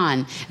like,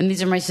 "John." And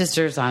these are my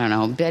sisters, I don't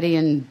know, Betty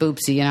and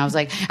Boopsy. And I was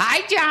like,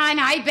 "Hi John,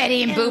 hi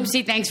Betty and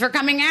Boopsy, thanks for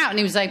coming out." And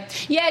he was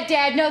like, "Yeah,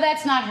 Dad, no,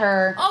 that's not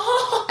her."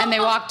 And they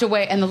walked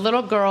away. And the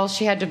little girl,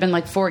 she had to have been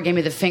like 4, gave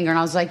me the finger. And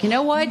I was like, "You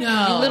know what?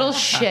 No. You little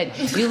shit.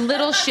 You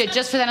little shit."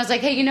 Just for that, I was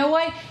like, "Hey, you know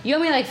what? You owe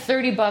me like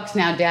 $30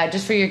 now, Dad,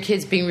 just for your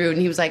kids being rude."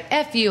 And he was like,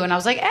 "F you." And I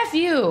was like, "F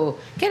you.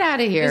 Get out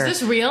of here." Is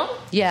this real?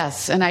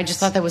 Yes. And I just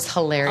thought that was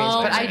hilarious.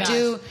 Oh, but my I gosh.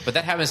 do. But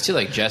that happens too.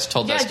 Like Jess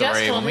told that Jess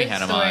story told when me we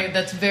had a him story on.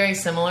 that's very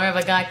similar of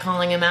a guy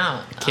calling him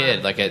out.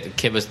 Kid, like a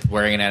kid was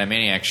wearing an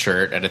Animaniacs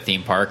shirt at a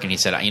theme park, and he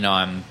said, "You know,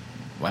 I'm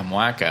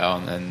wacko."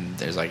 And then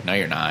there's like, "No,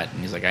 you're not."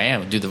 And he's like, "I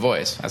am. Do the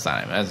voice." That's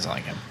not him. That's not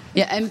like him.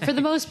 Yeah, and for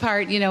the most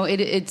part, you know,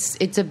 it's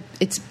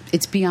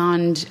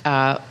beyond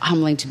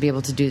humbling to be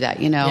able to do that.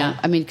 You know, Yeah.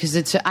 I mean,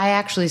 because I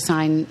actually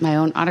sign my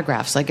own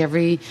autographs. Like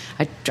I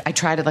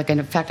tried it. Like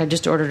in fact, I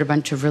just ordered a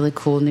bunch of really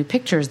cool new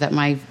pictures that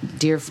my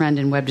dear friend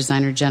and web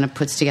designer Jenna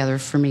puts together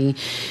for me,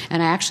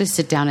 and I actually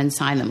sit down and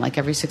sign them. Like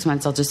every 6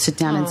 months, I'll just sit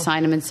down and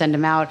sign them and send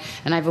them out.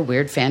 And I have a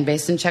weird fan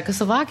base in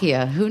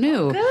Czechoslovakia. Who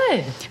knew?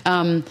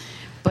 Good.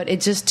 But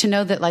it's just to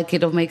know that, like,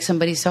 it'll make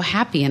somebody so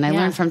happy. And I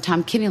learned from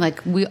Tom Kinney,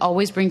 like, we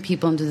always bring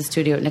people into the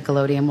studio at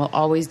Nickelodeon. We'll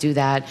always do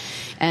that.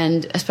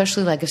 And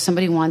especially, like, if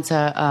somebody wants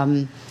a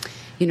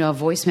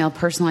voicemail,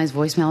 personalized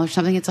voicemail or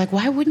something, it's like,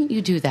 why wouldn't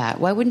you do that?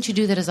 Why wouldn't you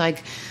do that as,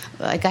 like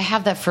I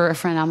have that for a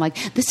friend. I'm like,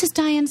 "This is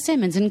Diane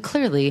Simmons." And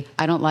clearly,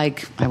 I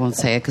won't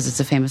say it because it's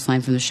a famous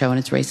line from the show and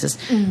it's racist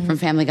from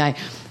Family Guy.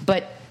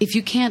 But if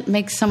you can't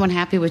make someone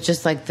happy with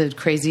just like the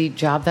crazy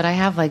job that I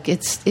have, like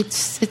it's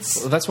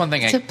Well, that's one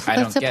thing I don't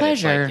it's a get.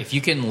 pleasure. It's like, if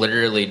you can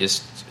literally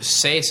just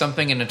say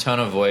something in a tone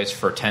of voice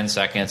for 10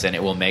 seconds and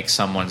it will make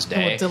someone's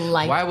day,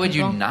 delight why would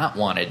you people. not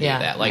want to do Yeah.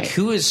 that? Like,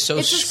 who is so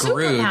It's a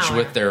Scrooge superpower.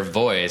 with their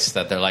voice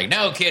that they're like,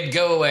 "No, kid,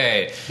 go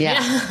away."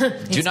 yeah.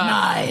 Do not.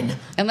 Mine.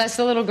 Unless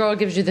the little girl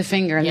gives you the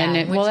finger, and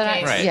then which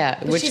case,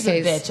 Right. in which she's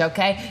case, a bitch,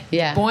 okay?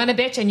 Yeah. Born a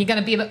bitch, and you're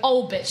gonna be an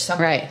old bitch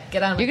someday. right?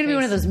 Get out of my You're gonna be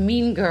one of face. those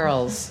mean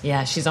girls.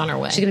 Yeah, she's on her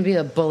way. She's gonna be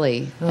a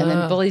bully, and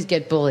then bullies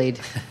get bullied.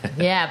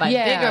 Yeah, by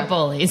Yeah. bigger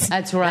bullies.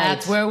 That's right.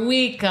 That's where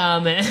we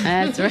come in.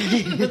 That's right.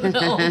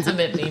 The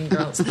ultimate mean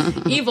girls.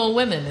 Evil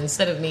women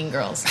instead of mean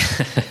girls.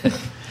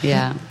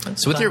 Yeah.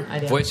 So with your Fun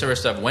idea. voiceover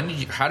stuff,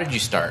 how did you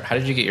start? How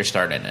did you get your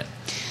start in it?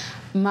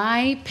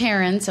 My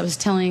parents, I was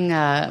telling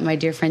my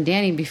dear friend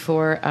Danny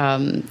before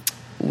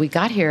we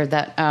got here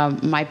that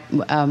my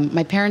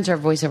parents are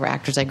voiceover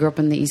actors. I grew up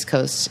on the East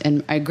Coast,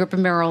 and I grew up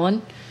in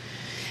Maryland.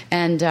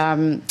 And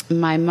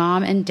my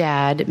mom and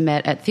dad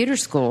met at theater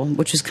school,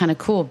 which was kind of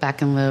cool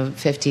back in the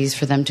 50s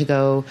for them to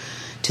go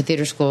to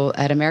theater school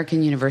at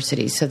American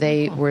University. So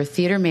they were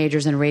theater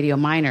majors and radio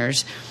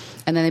minors.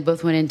 And then they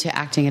both went into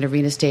acting at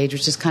Arena Stage,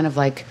 which is kind of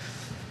like,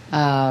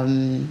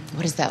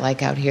 what is that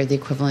like out here? The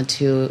equivalent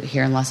to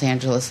here in Los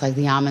Angeles, like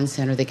the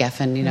Amundsen or the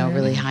Geffen,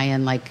 really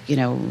high-end,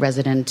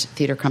 resident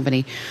theater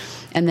company.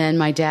 And then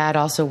my dad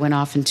also went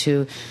off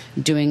into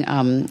doing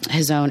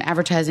his own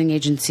advertising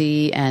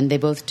agency, and they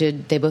both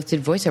did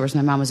voiceovers.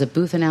 My mom was a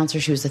booth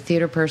announcer; she was a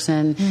theater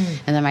person,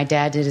 and then my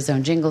dad did his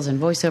own jingles and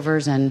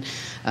voiceovers and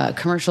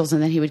commercials.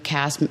 And then he would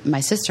cast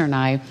my sister and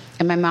I.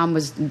 And my mom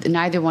was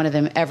neither one of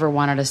them ever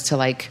wanted us to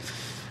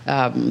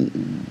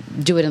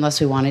do it unless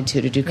we wanted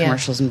to do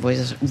commercials and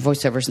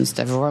voiceovers and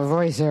stuff.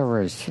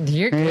 Voiceovers.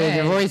 You're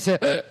good.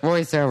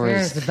 Voiceovers.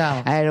 Here's the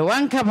bell. I had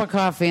 1 cup of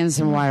coffee and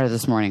some water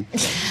this morning.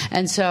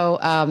 And so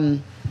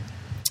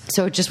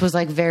it just was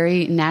like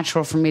very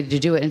natural for me to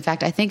do it. In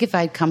fact, I think if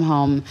I'd come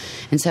home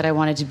and said I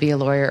wanted to be a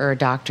lawyer or a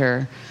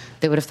doctor,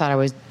 they would have thought I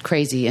was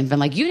crazy and been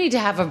like, "You need to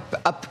have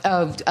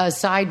a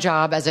side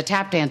job as a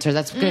tap dancer.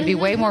 That's going to be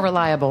way more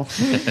reliable."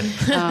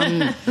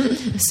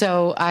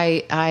 So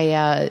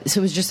it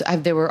was just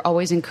they were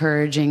always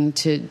encouraging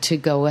to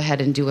go ahead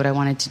and do what I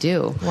wanted to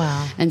do.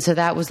 Wow. And so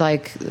that was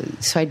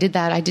so I did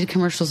that. I did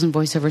commercials and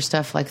voiceover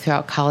stuff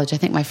throughout college. I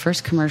think my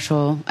first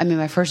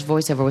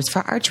voiceover was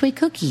for Archway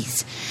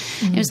Cookies.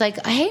 It was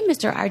like, "Hey,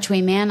 Mr.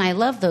 Archway man, I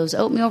love those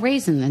oatmeal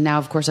raisins." And now,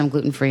 of course, I'm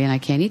gluten-free and I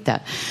can't eat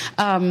that.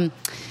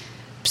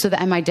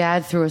 And my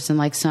dad threw us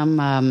in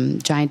some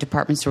giant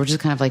department store, which is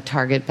kind of like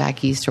Target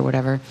back east or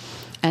whatever.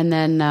 And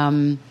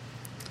then,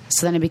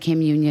 so then I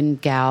became union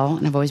gal,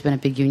 and I've always been a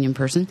big union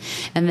person.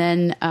 And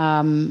then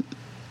I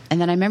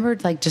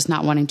remembered just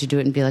not wanting to do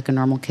it and be like a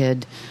normal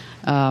kid.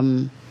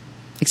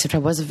 Except I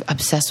was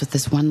obsessed with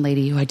this one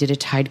lady who I did a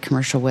Tide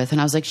commercial with. And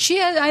I was like,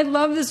 I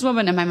love this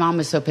woman. And my mom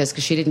was so pissed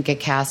because she didn't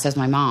get cast as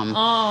my mom.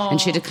 Oh. And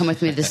she had to come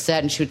with me to the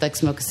set, and she would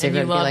smoke a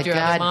cigarette and be loved like, your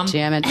other mom? "God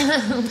damn it."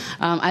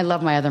 I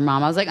love my other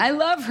mom. I was like, "I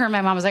love her."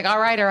 My mom was like, all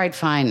right,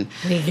 fine.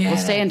 We'll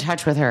stay in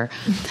touch with her.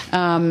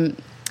 And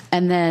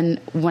then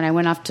when I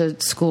went off to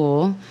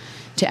school,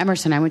 to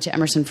Emerson. I went to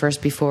Emerson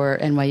first before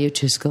NYU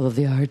to School of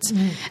the Arts.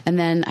 And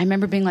then I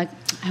remember being like,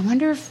 I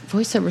wonder if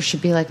voiceover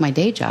should be like my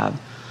day job.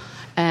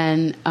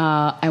 And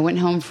I went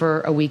home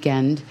for a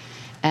weekend,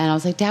 and I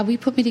was like, "Dad, will you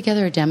put me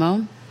together a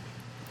demo?"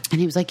 And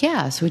he was like,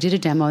 yeah. So we did a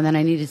demo, and then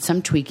I needed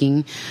some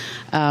tweaking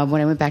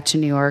when I went back to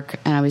New York,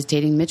 and I was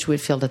dating Mitch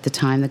Whitfield at the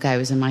time, the guy who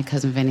was in My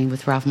Cousin Vinny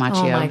with Ralph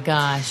Macchio. Oh, my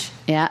gosh.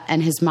 Yeah,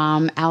 and his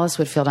mom, Alice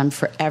Whitfield, I'm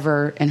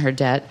forever in her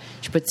debt.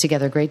 She puts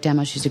together a great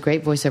demo. She's a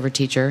great voiceover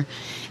teacher.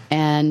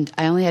 And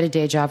I only had a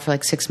day job for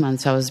like 6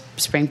 months. I was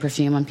spraying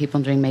perfume on people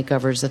and doing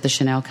makeovers at the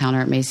Chanel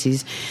counter at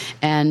Macy's.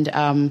 And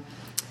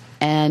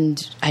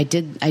I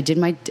did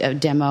my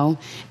demo,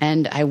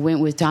 and I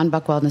went with Don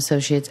Buchwald and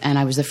Associates, and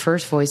I was the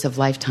first voice of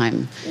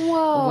Lifetime.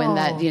 Whoa. When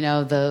that,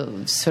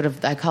 the sort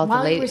of, I call it While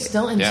the late... you were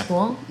still in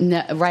school?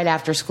 No, right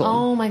after school.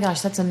 Oh, my gosh,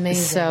 that's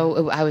amazing.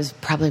 So I was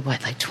probably,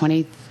 like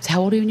 20...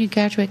 How old are you when you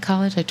graduate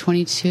college? Like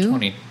 22?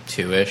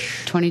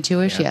 22-ish.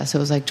 22-ish, yeah. So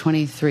it was like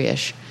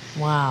 23-ish.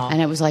 Wow.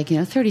 And it was like,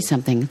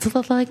 30-something. It's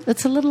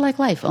a little like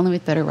life, only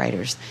with better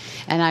writers.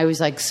 And I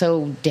was like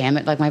so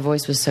like my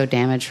voice was so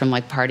damaged from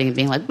like partying and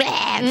being like, blah,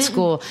 at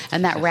school.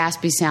 And that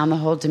raspy sound, the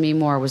whole Demi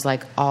Moore was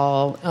like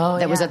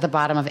that was at the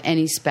bottom of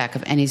any spec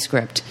of any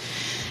script.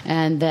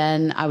 And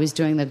then I was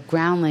doing the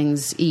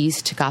Groundlings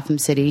East, Gotham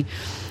City,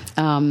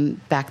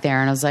 back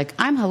there. And I was like,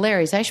 I'm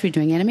hilarious. I should be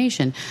doing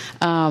animation.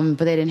 But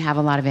they didn't have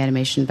a lot of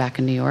animation back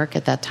in New York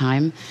at that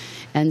time.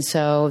 And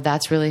so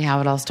that's really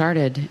how it all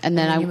started. And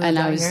then I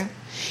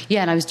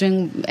was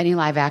doing any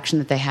live action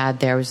that they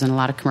had there. I was in a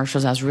lot of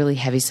commercials. I was really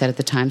heavy set at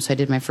the time. So I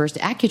did my first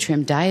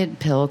Accutrim diet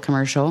pill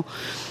commercial.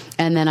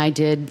 And then I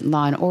did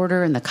Law and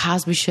Order and The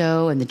Cosby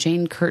Show and The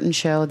Jane Curtin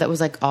Show. That was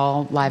like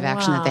all live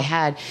action that they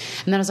had.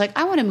 And then I was like,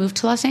 I want to move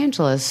to Los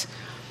Angeles.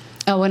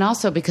 Oh, and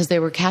also because they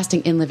were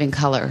casting In Living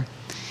Color.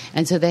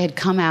 And so they had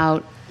come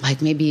out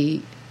like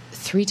maybe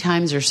 3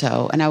 times or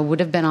so, and I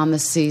would have been on the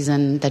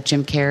season that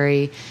Jim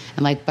Carrey,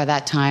 and like by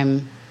that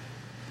time,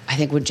 I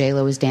think when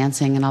J-Lo was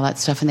dancing and all that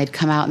stuff, and they'd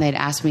come out and they'd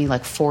ask me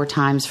like 4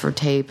 times for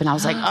tape, and I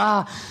was like,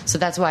 so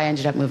that's why I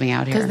ended up moving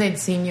out here. Because they'd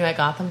seen you at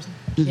Gotham?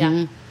 Mm-hmm.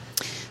 Yeah.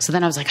 So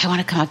then I was like, I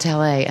want to come out to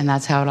LA, and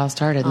that's how it all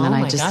started. And then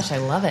my gosh, I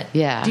love it.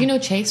 Yeah. Do you know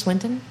Chase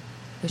Winton?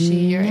 Was she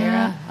your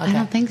era? I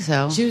don't think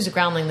so. She was a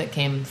groundling that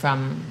came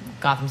from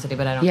Gotham City,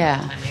 but I don't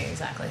know the timing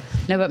exactly.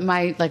 No, but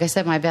like I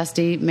said, my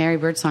bestie, Mary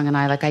Birdsong, and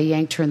I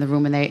yanked her in the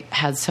room, and they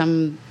had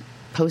some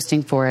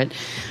posting for it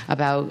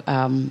about,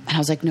 and I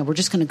was like, no, we're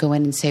just going to go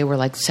in and say we're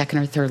like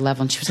 2nd or 3rd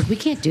level. And she was like, we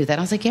can't do that.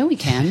 I was like, yeah, we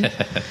can.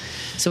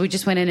 So we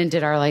just went in and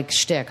did our like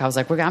shtick. I was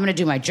like, I'm going to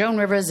do my Joan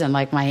Rivers and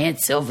like my Aunt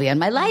Sylvia and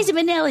my Liza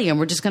Minnelli, and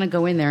we're just going to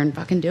go in there and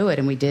fucking do it.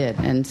 And we did.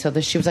 And so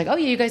she was like, oh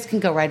yeah, you guys can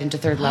go right into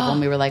 3rd level. And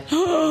we were like,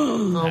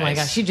 oh my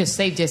gosh, you just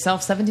saved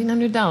yourself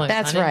 $1,700.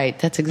 That's honey. Right.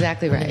 That's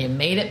exactly right. And you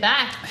made it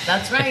back.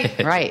 That's right.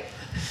 Right.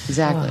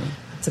 Exactly. Oh,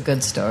 it's a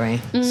good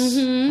story.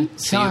 Mm-hmm.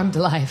 Charmed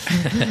life.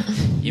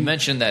 You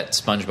mentioned that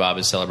SpongeBob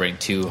is celebrating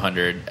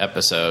 200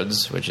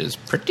 episodes, which is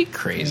pretty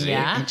crazy.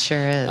 Yeah. It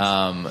sure is.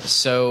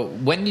 So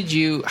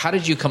how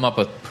did you come up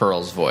with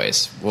Pearl's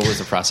voice? What was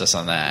the process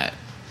on that?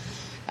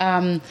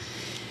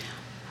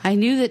 I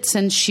knew that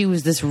since she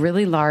was this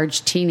really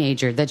large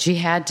teenager, that she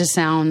had to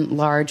sound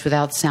large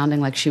without sounding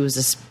like she was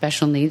a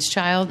special needs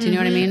child. Do you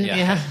know what I mean?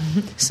 Yeah.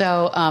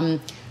 So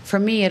for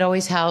me, it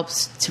always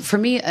helps. For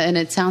me, and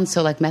it sounds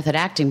so like method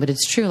acting, but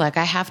it's true. Like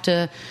I have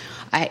to,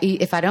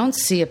 if I don't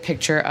see a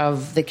picture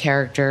of the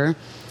character,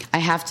 I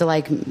have to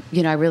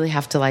I really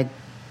have to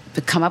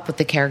come up with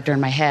the character in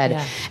my head.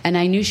 Yeah. And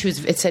I knew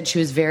it said she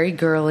was very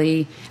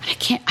girly.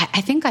 I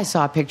think I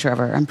saw a picture of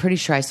her. I'm pretty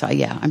sure I saw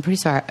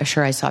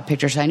a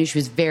picture. So I knew she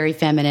was very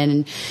feminine,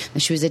 and that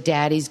she was a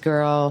daddy's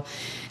girl,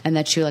 and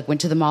that she went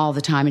to the mall all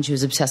the time, and she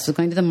was obsessed with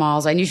going to the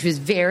malls. I knew she was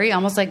very,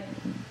 almost like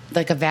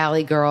a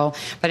valley girl,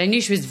 but I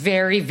knew she was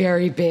very,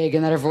 very big,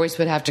 and that her voice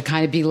would have to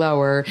kind of be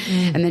lower.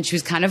 And then she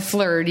was kind of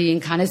flirty and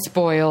kind of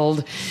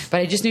spoiled, but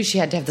I just knew she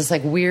had to have this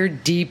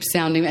weird, deep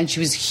sounding, and she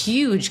was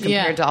huge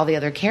compared to all the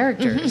other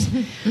characters.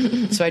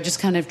 So I just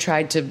kind of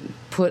tried to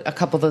put a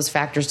couple of those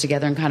factors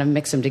together and kind of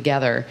mix them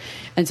together.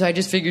 And so I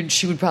just figured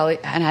she would probably,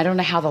 and I don't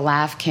know how the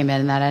laugh came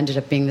in, and that ended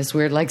up being this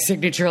weird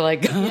signature,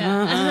 especially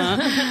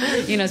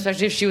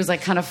if she was I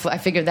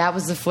figured that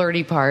was the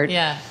flirty part.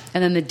 Yeah.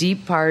 And then the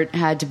deep part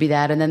had to be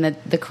that. And then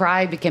the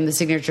cry became the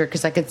signature,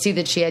 because I could see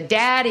that she had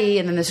daddy.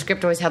 And then the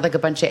script always had a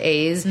bunch of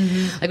A's.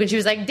 Mm-hmm. Like when she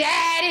was like,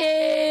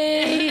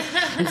 daddy!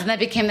 And so that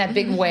became that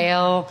big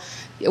whale,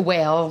 the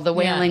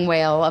wailing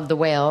wail of the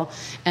whale.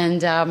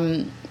 And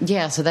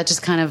so that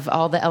just kind of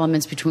all the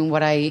elements between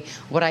what I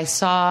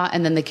saw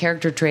and then the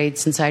character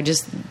traits. And so I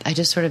just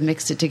sort of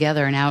mixed it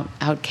together, and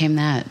out came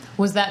that.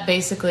 Was that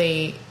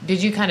basically,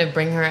 did you kind of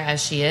bring her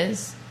as she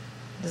is?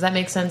 Does that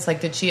make sense?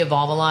 Did she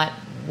evolve a lot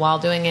while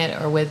doing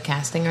it or with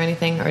casting or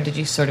anything, or did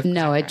you sort of...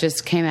 No, it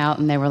just came out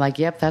and they were like,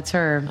 yep, that's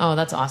her. Oh,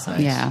 that's awesome.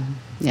 Yeah.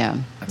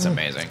 That's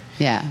amazing.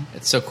 Yeah.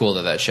 It's so cool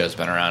that show's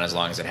been around as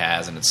long as it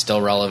has, and it's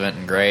still relevant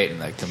and great, and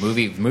the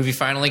movie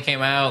finally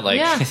came out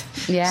Yeah.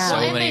 so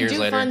and many they years do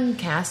later. fun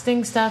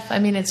casting stuff. I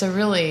mean, it's so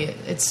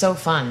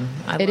fun.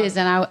 It is,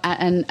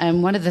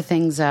 and one of the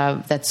things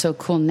that's so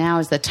cool now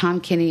is that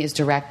Tom Kinney is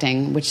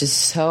directing, which is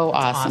so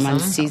awesome. On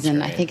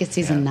season, I think it's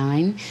season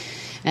 9.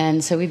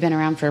 And so we've been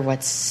around for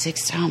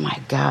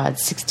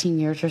 16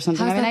 years or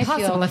something. How's that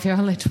possible if you're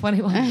only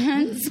 21?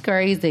 It's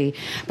crazy.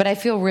 But I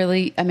feel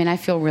really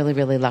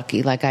really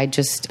lucky. Like I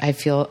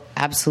feel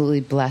absolutely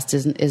blessed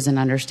is an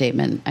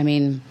understatement. I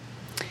mean,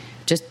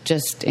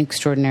 just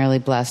extraordinarily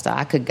blessed.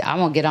 I'm going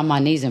to get on my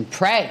knees and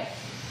pray.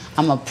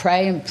 I'm going to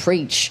pray and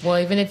preach. Well,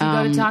 even if you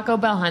go to Taco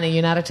Bell, honey,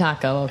 you're not a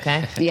taco,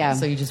 okay? Yeah.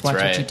 So you just watch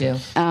what you do.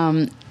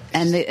 And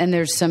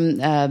there's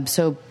some...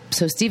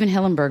 So Steven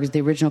Hillenburg,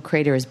 the original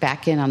creator, is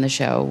back in on the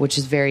show, which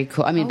is very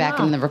cool. I mean, back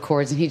in the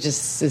records, and he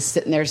just is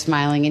sitting there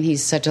smiling, and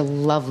he's such a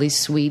lovely,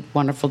 sweet,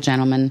 wonderful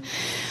gentleman.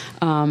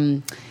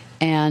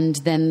 And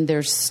then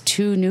there's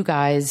two new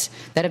guys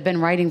that have been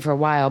writing for a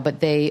while, but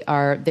they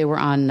were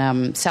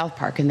on South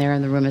Park, and they're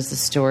in the room as the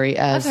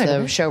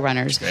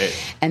showrunners.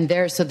 Great. And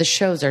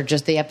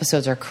the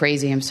episodes are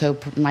crazy. And so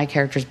my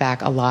character's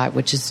back a lot,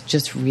 which is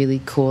just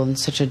really cool and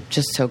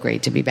just so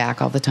great to be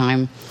back all the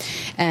time.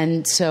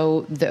 And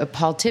so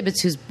Paul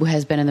Tibbets, who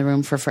has been in the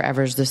room for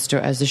forever as the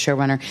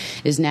showrunner,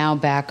 is now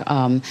back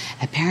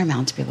at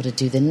Paramount to be able to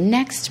do the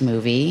next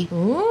movie.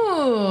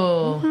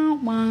 Ooh.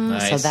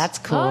 Nice. So that's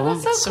cool. Oh,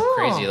 that's so cool.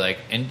 Crazy. Like,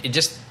 and it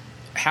just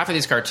half of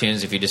these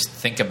cartoons, if you just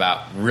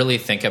really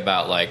think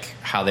about like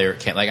how they were,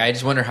 like, I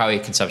just wonder how he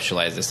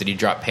conceptualized this. Did he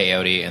drop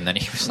peyote and then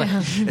he was like,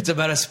 it's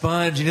about a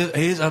sponge,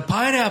 he's a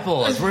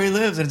pineapple, that's where he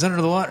lives and it's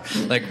under the water.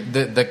 Like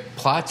the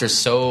plots are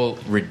so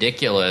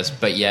ridiculous,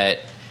 but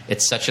yet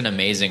it's such an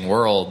amazing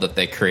world that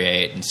they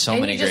create and so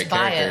many great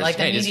characters. Like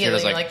immediately,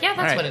 you're like, yeah,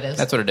 that's what it is.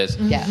 That's what it is.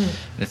 Yeah. And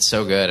it's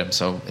so good. It's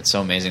so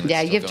amazing. Yeah,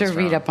 you have to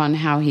read up on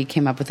how he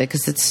came up with it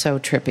because it's so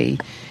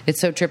trippy.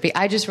 It's so trippy.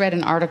 I just read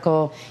an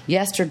article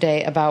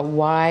yesterday about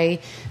why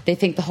they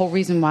think the whole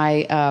reason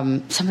why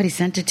somebody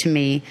sent it to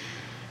me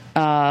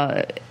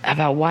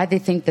about why they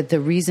think that the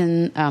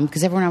reason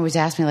because everyone always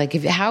asks me like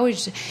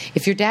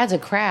if your dad's a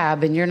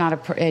crab and you're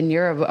not and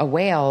you're a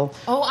whale.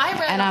 Oh, I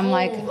read and I'm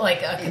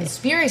like a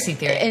conspiracy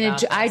theory.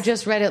 And I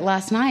just read it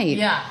last night.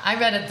 Yeah, I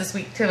read it this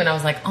week too, and I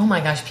was like, oh my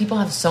gosh, people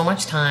have so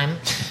much time.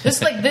 This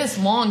is like this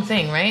long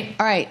thing, right?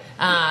 All right.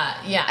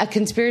 Yeah. A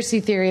conspiracy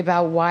theory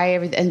about why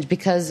everything, and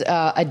because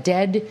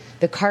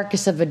the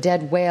carcass of a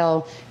dead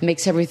whale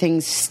makes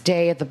everything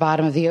stay at the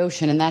bottom of the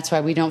ocean, and that's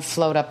why we don't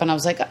float up. And I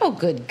was like, oh,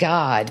 good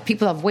God.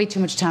 People have way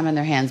too much time on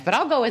their hands, but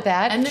I'll go with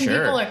that. And then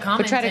people are commenting,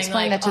 but try to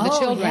explain like, that to the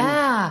children.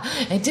 Yeah,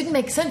 it didn't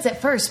make sense at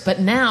first,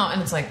 but now,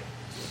 and it's like,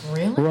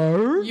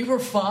 really? You were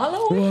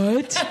following?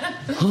 What?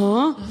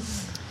 Huh?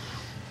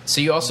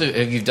 So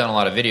you've done a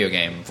lot of video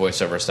game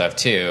voiceover stuff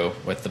too,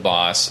 with The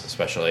Boss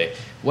especially.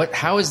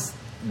 How is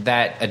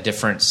that a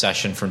different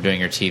session from doing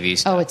your TV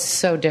stuff? Oh, it's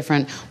so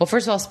different. Well,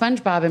 first of all,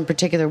 SpongeBob in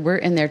particular, we're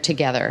in there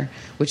together,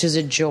 which is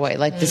a joy.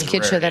 Like this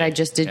kid show that I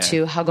just did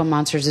too, Huggle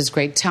Monsters, is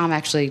great. Tom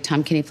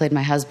Kenny played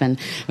my husband.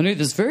 And he had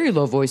this very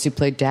low voice. He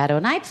played Dado.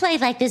 And I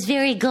played like this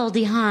very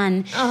Goldie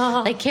Hawn,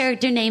 like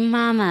character named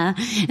Mama.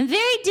 And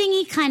very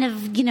dingy kind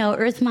of,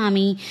 Earth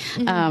Mommy.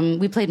 Mm-hmm.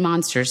 We played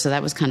monsters, so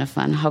that was kind of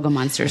fun. Huggle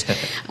Monsters.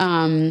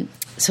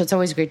 So it's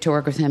always great to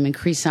work with him, and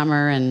Cree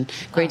Summer and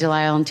Gray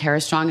Delisle and Tara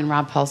Strong, and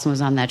Rob Paulson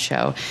was on that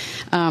show.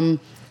 And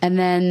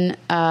then,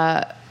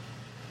 but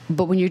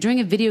when you're doing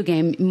a video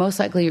game, most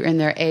likely you're in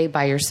there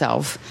by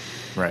yourself.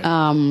 Right.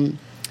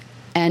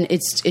 And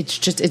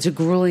it's a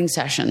grueling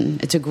session.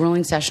 It's a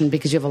grueling session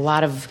because you have a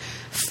lot of,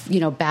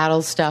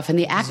 battle stuff, and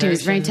the acting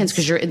is very intense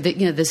because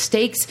the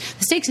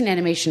stakes in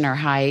animation are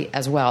high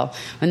as well.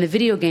 In the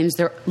video games,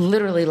 they're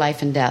literally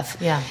life and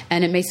death. Yeah.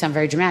 And it may sound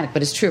very dramatic,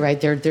 but it's true, right?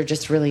 They're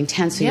just really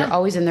intense. So you're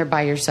always in there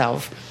by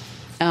yourself.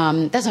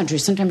 That's not true.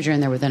 Sometimes you're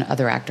in there with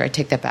another actor. I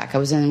take that back. I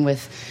was in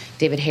with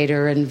David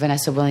Hayter and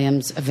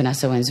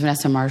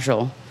Vanessa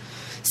Marshall.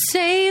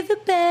 Save the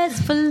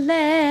best for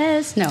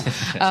last. No,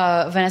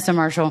 Vanessa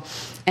Marshall,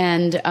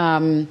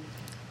 and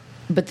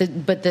but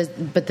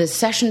the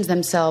sessions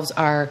themselves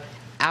are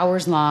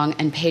hours long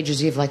and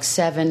pages. You have like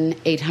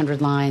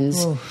 700-800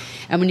 lines. Ooh.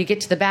 And when you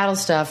get to the battle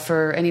stuff,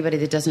 for anybody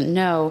that doesn't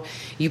know,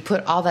 you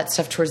put all that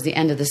stuff towards the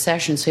end of the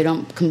session so you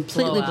don't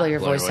completely blow your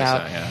voice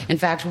out. Yeah. In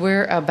fact,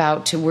 we're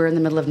in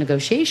the middle of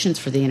negotiations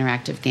for the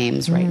interactive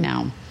games right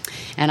now.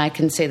 And I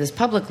can say this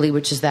publicly,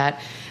 which is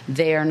that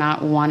they are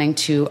not wanting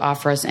to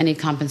offer us any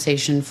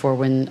compensation for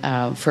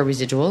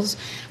residuals,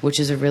 which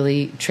is a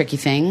really tricky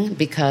thing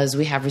because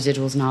we have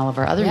residuals in all of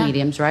our other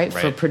mediums, right?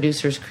 For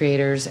producers,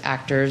 creators,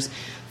 actors,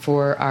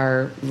 for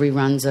our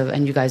reruns of,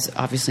 and you guys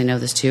obviously know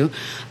this too.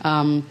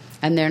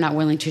 And they're not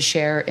willing to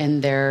share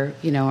in their,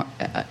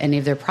 any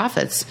of their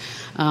profits.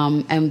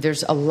 And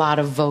there's a lot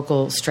of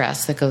vocal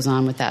stress that goes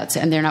on with that.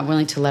 And they're not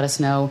willing to let us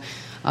know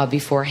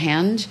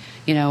beforehand,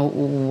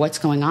 what's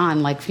going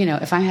on. Like,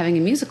 if I'm having a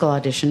musical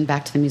audition,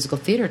 back to the musical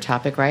theater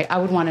topic, right? I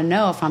would want to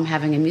know if I'm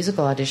having a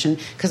musical audition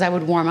because I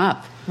would warm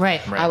up.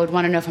 Right. I would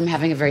want to know if I'm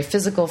having a very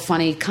physical,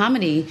 funny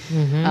comedy,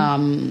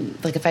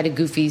 like if I had a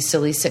goofy,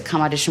 silly sitcom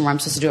audition where I'm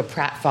supposed to do a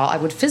pratfall, I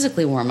would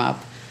physically warm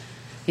up,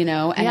 and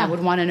I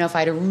would want to know if I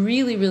had a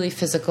really, really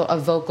physical, a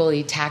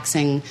vocally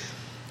taxing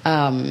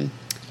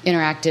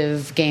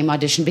interactive game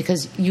audition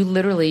because you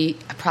literally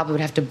probably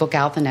would have to book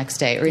out the next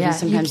day or even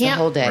sometimes the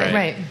whole day.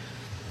 Right.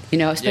 You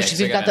know, especially if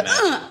you've got the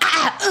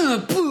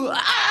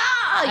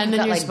and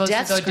then you're supposed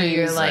to go do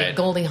your like Right.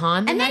 Goldie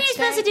Hawn, and then you're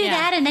supposed to do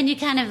that, and then you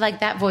kind of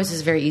like that voice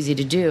is very easy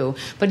to do.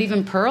 But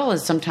even Pearl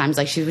is sometimes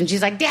like when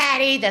she's like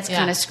 "Daddy," that's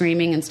kind of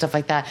screaming and stuff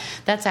like that.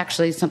 That's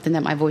actually something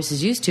that my voice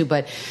is used to.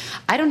 But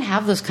I don't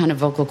have those kind of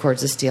vocal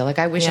cords to steal. Like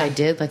I wish I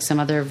did, like some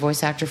other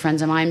voice actor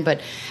friends of mine. But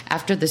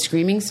after the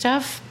screaming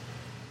stuff,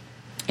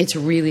 it's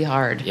really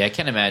hard. Yeah, I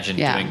can't imagine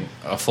doing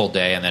a full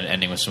day and then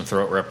ending with some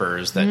throat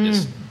rippers that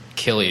just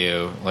kill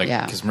you. Like,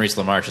 because Maurice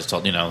LaMarche has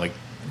told, like,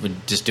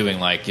 just doing,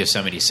 like,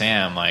 Yosemite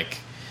Sam, like...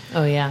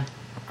 Oh, yeah.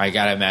 I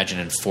gotta imagine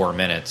in 4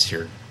 minutes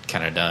you're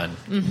kind of done.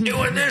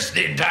 Doing this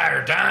the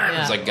entire time.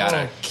 Yeah. It's like,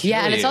 gotta kill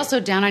and it's you. also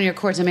down on your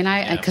cords. I mean,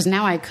 because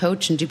now I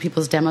coach and do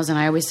people's demos, and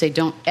I always say,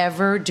 don't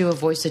ever do a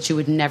voice that you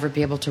would never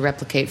be able to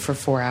replicate for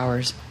 4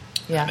 hours.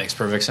 Yeah. Makes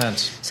perfect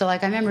sense. So,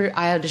 like, I remember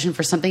I auditioned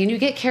for something, and you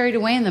get carried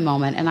away in the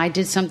moment. And I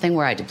did something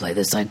where I had to play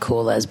this, like,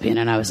 cool lesbian.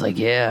 And I was like,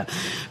 yeah.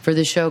 For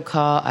the show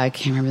called, I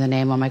can't remember the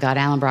name. Oh, my God,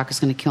 Alan Brock is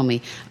going to kill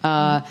me.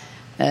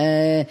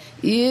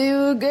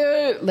 You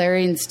go.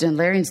 Larry and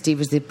Steve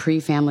was the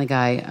pre-Family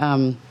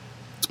Guy.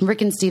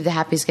 Rick and Steve, the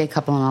happiest gay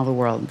couple in all the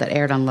world, that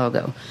aired on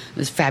Logo. It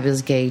was a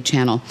fabulous gay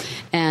channel.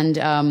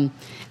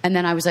 And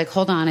then I was like,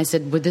 hold on. I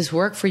said, would this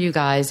work for you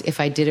guys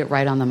if I did it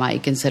right on the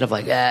mic instead of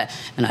like,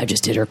 and I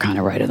just did her kind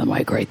of right on the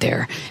mic right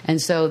there.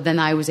 And so then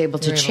I was able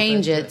to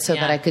change it so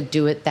that I could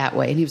do it that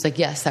way. And he was like,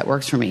 yes, that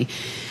works for me.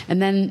 And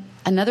then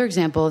another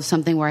example of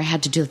something where I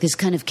had to do this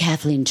kind of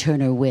Kathleen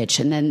Turner witch.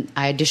 And then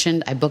I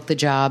auditioned, I booked the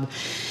job,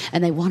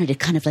 and they wanted it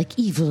kind of like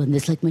evil and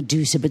this like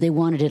Medusa, but they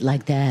wanted it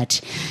like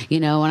that,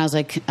 And I was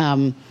like,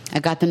 I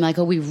got them like,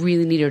 oh, we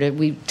really need her to,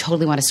 we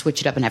totally want to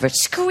switch it up and have her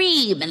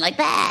scream and like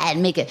that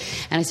and make it.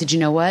 And I said, you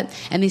know what?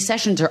 And these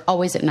sessions are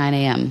always at 9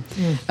 a.m.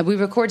 We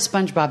record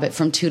SpongeBob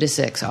from 2 to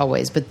 6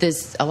 always, but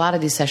a lot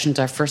of these sessions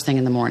are first thing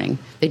in the morning.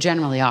 They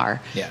generally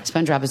are. Yeah.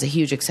 SpongeBob is a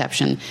huge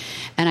exception.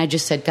 And I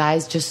just said,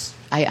 guys,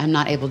 I'm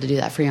not able to do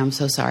that for you. I'm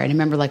so sorry. And I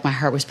remember like my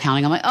heart was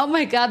pounding. I'm like, oh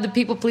my God, the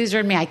people pleaser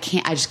in me. I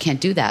just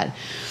can't do that.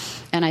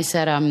 And I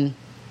said,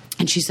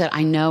 and she said,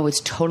 I know it's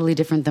totally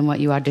different than what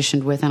you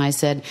auditioned with. And I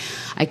said,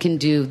 I can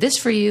do this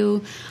for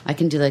you. I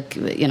can do like,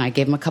 I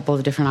gave them a couple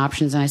of different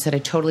options. And I said, I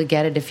totally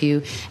get it if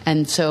you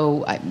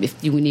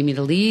need me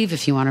to leave,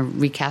 if you want to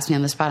recast me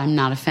on the spot, I'm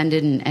not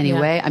offended in any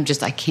way. I'm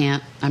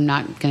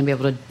not going to be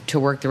able to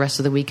work the rest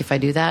of the week if I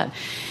do that.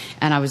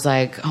 And I was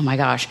like, oh my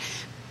gosh.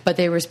 But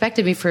they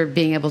respected me for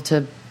being able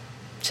to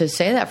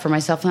say that for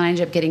myself. And I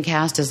ended up getting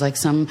cast as like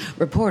some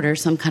reporter,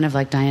 some kind of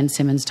like Diane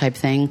Simmons type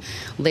thing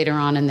later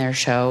on in their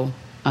show.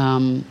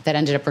 That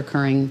ended up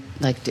recurring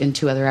like in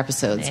 2 other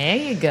episodes. There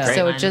you go.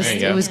 So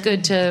it was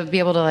good to be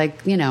able to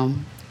like,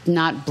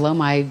 not blow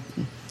my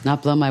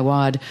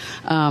wad,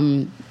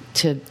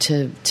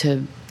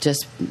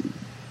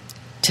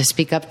 to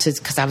speak up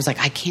because I was like,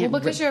 I can't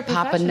because you're a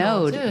pop a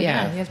node. Too.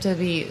 Yeah. You have to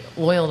be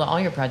loyal to all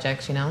your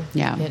projects, Yeah.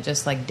 You can't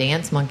just like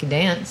monkey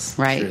dance.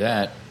 Right. True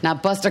that.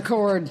 Not bust a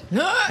chord.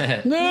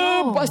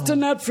 No, bust a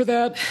nut for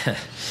that.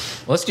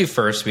 Let's do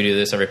first. We do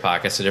this every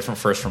podcast, a different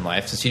first from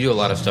life. Since you do a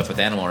lot of stuff with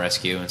animal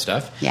rescue and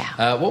stuff.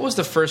 Yeah. What was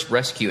the first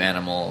rescue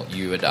animal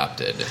you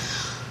adopted?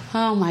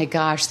 Oh my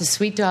gosh, the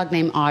sweet dog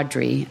named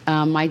Audrey.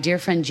 My dear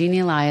friend Jeannie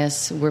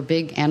Elias were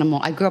big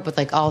animal. I grew up with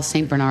like all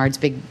St. Bernards,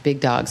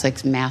 big dogs,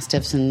 like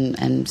Mastiffs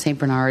and St.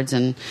 Bernards,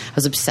 and I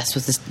was obsessed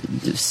with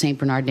this St.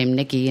 Bernard named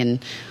Nicky.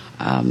 And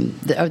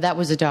that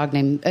was a dog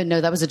named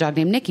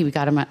Nicky. We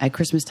got him at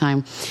Christmas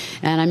time,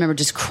 and I remember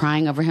just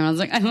crying over him. I was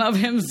like, I love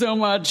him so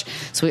much.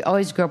 So we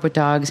always grew up with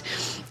dogs,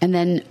 and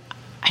then.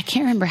 I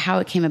can't remember how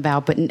it came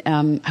about, but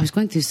I was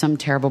going through some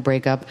terrible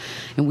breakup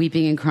and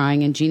weeping and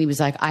crying. And Jeannie was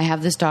like, I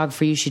have this dog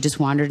for you. She just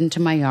wandered into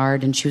my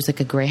yard, and she was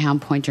like a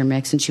Greyhound Pointer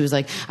mix. And she was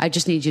like, I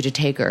just need you to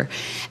take her.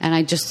 And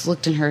I just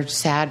looked in her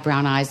sad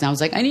brown eyes, and I was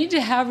like, I need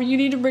to have her. You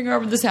need to bring her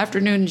over this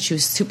afternoon. And she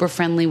was super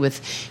friendly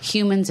with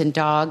humans and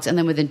dogs. And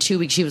then within 2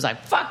 weeks, she was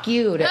like, fuck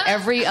you to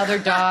every other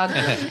dog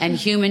and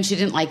human. She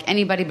didn't like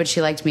anybody, but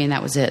she liked me, and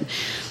that was it.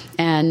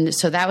 And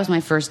so that was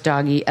my first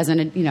doggy as an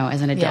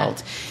adult. Yeah.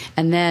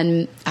 And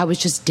then I was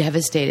just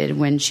devastated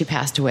when she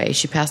passed away.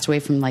 She passed away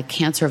from like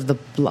cancer of the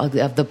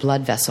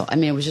blood vessel. I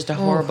mean, it was just a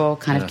horrible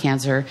kind of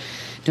cancer.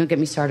 Don't get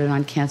me started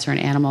on cancer in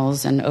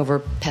animals and over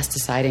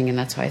pesticiding. And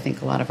that's why I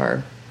think a lot of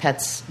our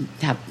pets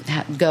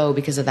go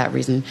because of that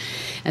reason.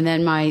 And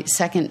then my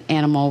second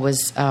animal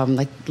was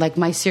like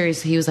my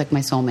series. He was like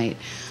my soulmate.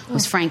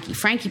 Was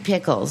Frankie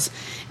Pickles.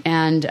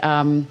 And,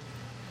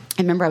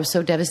 I remember I was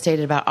so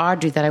devastated about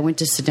Audrey that I went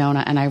to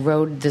Sedona and I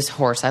rode this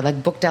horse. I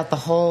like booked out the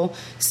whole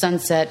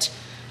sunset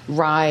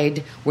ride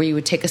where you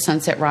would take a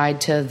sunset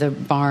ride to the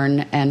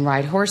barn and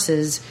ride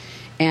horses.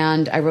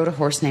 And I rode a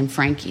horse named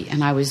Frankie,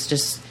 and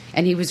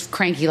and he was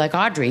cranky like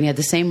Audrey, and he had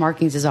the same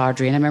markings as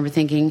Audrey. And I remember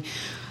thinking,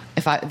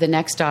 the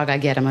next dog I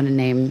get, I'm going to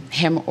name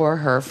him or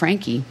her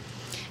Frankie.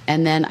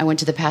 And then I went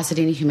to the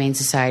Pasadena Humane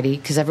Society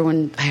because I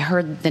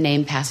heard the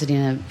name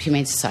Pasadena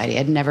Humane Society.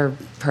 I'd never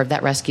heard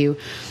that rescue.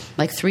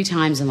 Like 3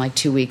 times in like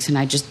 2 weeks,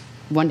 and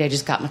one day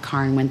just got in the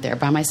car and went there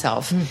by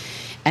myself.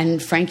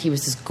 And Frankie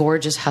was this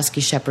gorgeous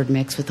husky shepherd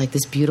mix with like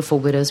this beautiful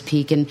widow's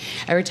peak. And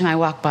every time I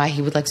walked by,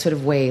 he would like sort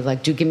of wave,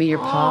 like, "Do give me your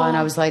paw." And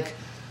I was like,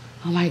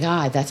 "Oh my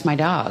God, that's my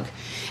dog."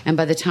 And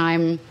by the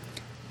time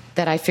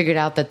that I figured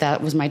out that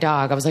that was my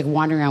dog, I was like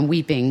wandering around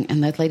weeping.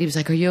 And that lady was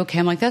like, "Are you okay?"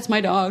 I'm like, "That's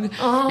my dog."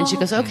 And she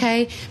goes,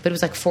 "Okay." But it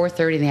was like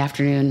 4:30 in the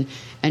afternoon.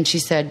 And she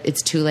said,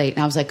 "It's too late."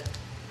 And I was like,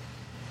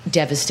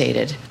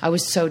 devastated. I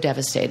was so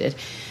devastated.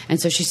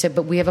 And so she said,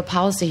 "But we have a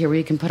policy here where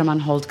you can put them on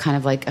hold," kind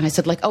of like, and I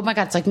said, like, "Oh my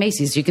God, it's like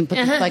Macy's. You can put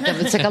like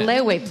it's like a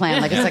layaway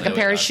plan, like it's like a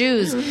pair of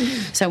shoes."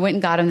 So I went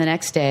and got him the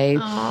next day,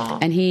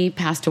 and he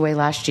passed away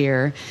last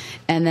year.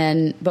 And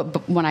then,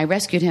 but when I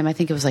rescued him, I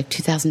think it was like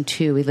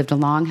 2002. He lived a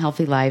long,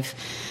 healthy life,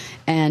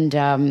 and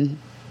then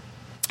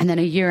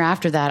a year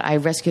after that, I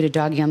rescued a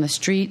doggie on the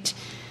street.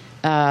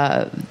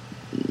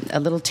 A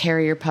little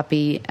terrier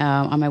puppy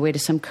on my way to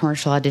some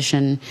commercial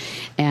audition,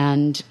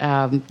 and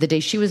the day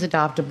she was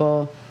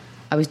adoptable,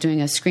 I was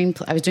doing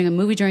a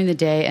movie during the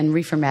day and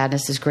Reefer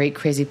Madness, this great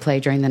crazy play,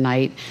 during the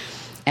night.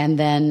 And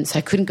then, so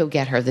I couldn't go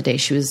get her the day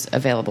she was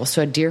available.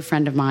 So a dear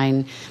friend of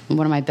mine,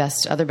 one of my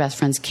other best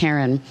friends,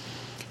 Karen,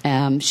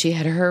 she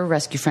had her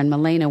rescue friend,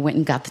 Milena, went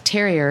and got the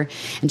terrier,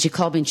 and she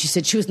called me and she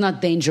said she was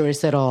not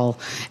dangerous at all.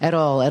 I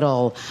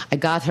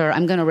got her.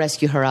 I'm going to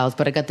rescue her out,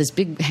 but I got this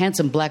big,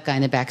 handsome black guy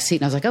in the back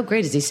seat. And I was like, "Oh,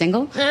 great. Is he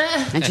single?"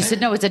 And she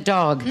said, "No, it's a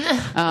dog."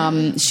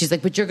 She's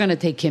like, "But you're going to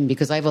take him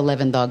because I have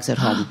 11 dogs at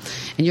home,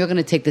 and you're going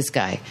to take this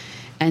guy."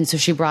 And so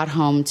she brought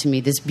home to me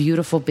this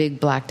beautiful, big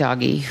black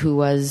doggie who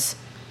was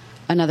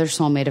another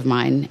soulmate of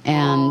mine.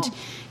 And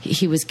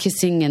he was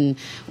kissing and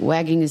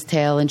wagging his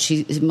tail, and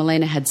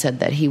Milena had said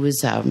that he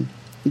was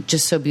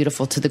just so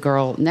beautiful to the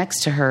girl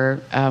next to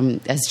her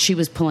as she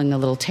was pulling the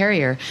little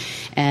terrier.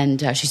 And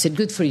she said,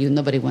 "Good for you.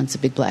 Nobody wants the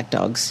big black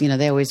dogs. You know,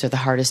 they always are the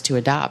hardest to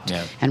adopt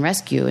and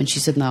rescue." And she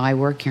said, "No, I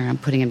work here, and I'm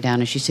putting him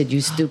down." And she said,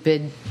 "You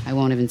stupid," I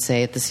won't even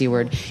say it, the C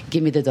word,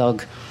 "give me the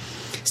dog."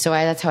 So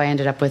that's how I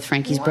ended up with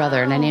Frankie's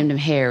brother, and I named him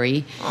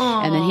Harry.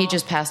 And then he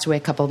just passed away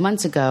a couple of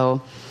months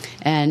ago.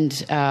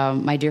 And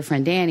my dear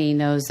friend Danny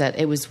knows that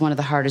it was one of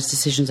the hardest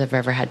decisions I've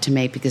ever had to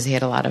make because he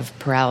had a lot of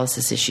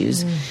paralysis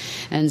issues.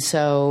 And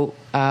so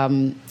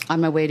on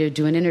my way to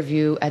do an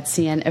interview at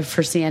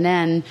for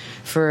CNN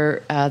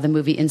for the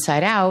movie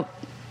Inside Out,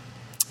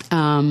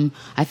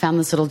 I found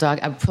this little dog.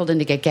 I pulled in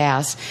to get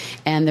gas,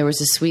 and there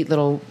was a sweet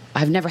little...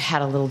 I've never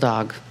had a little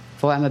dog.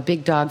 Boy, I'm a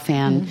big dog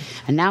fan,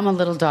 and now I'm a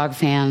little dog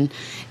fan.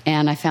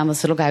 And I found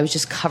this little guy who was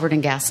just covered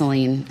in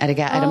gasoline at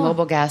a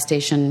mobile gas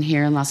station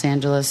here in Los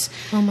Angeles.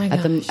 Oh my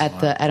gosh!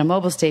 At a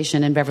mobile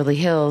station in Beverly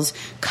Hills,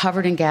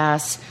 covered in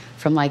gas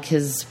from like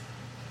his,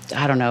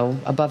 I don't know,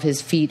 above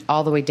his feet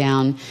all the way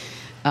down.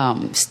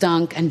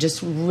 Stunk and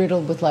just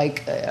riddled with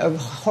like a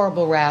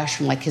horrible rash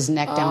from like his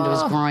neck down to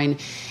his groin.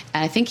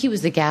 And I think he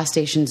was the gas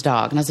station's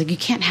dog. And I was like, "You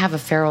can't have a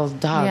feral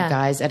dog,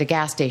 guys, at a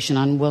gas station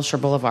on Wilshire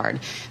Boulevard."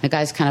 And the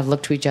guys kind of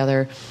looked to each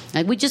other.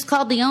 Like, "We just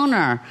called the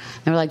owner."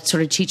 They were like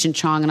sort of Cheech and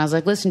Chong. And I was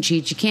like, "Listen,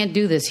 Cheech, you can't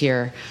do this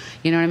here."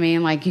 You know what I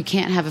mean? Like, you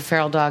can't have a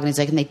feral dog. And he's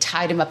like, and they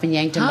tied him up and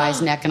yanked him by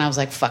his neck. And I was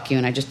like, "Fuck you."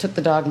 And I just took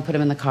the dog and put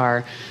him in the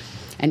car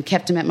and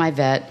kept him at my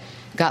vet.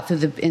 Got through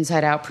the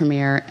Inside Out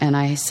premiere, and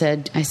I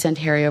sent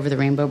Harry over the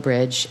Rainbow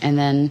Bridge, and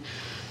then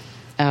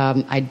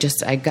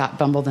I got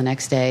Bumble the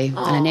next day, and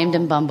I named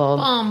him Bumble.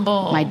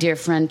 My dear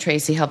friend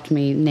Tracy helped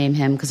me name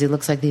him because he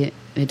looks like the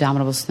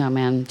Abominable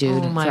Snowman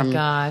dude. Oh my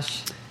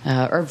gosh!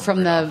 Or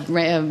from the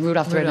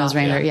Rudolph the Red-Nosed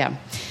Reindeer, yeah.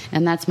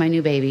 And that's my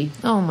new baby.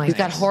 Oh my! He's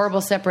got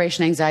horrible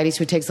separation anxiety, so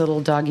he takes a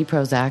little doggy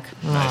Prozac,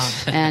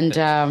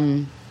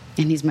 and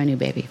he's my new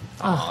baby.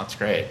 Oh, that's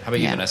great. How about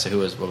you, Vanessa?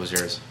 What was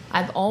yours?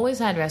 I've always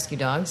had rescue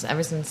dogs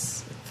ever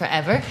since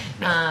forever.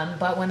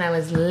 But when I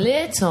was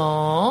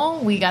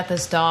little, we got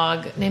this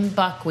dog named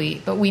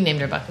Buckwheat, but we named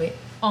her Buckwheat.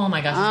 Oh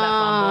my gosh, is that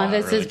Bumble?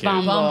 This Really is cute.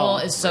 Bumble. Bumble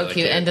is so Really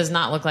cute cute. and does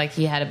not look like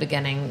he had a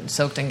beginning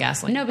soaked in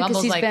gasoline. No, because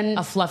Bumble's he's like been-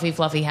 a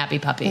fluffy, happy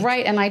puppy.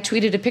 Right, and I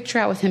tweeted a picture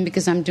out with him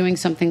because I'm doing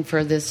something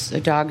for this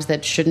dogs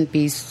that shouldn't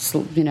be,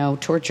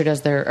 tortured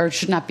or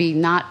should not be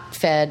not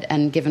fed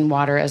and given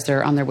water as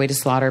they're on their way to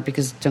slaughter.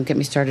 Because don't get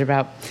me started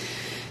about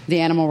the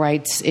animal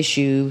rights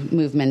issue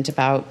movement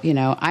about,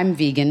 I'm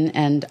vegan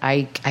and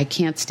I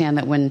can't stand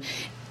that when,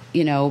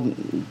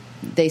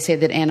 they say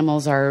that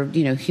animals are,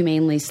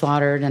 humanely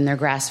slaughtered and they're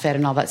grass-fed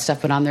and all that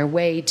stuff, but on their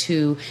way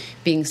to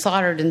being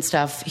slaughtered and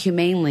stuff,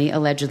 humanely,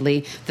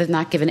 allegedly, they're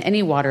not given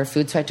any water or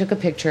food. So I took a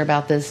picture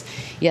about this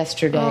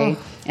yesterday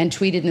and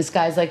tweeted, and this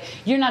guy's like,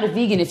 "You're not a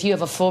vegan if you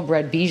have a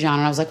full-bred Bichon."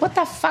 And I was like, what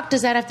the fuck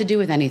does that have to do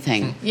with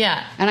anything?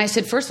 Yeah. And I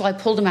said, first of all, I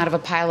pulled him out of a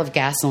pile of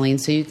gasoline,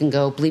 so you can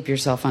go bleep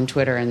yourself on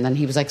Twitter. And then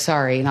he was like,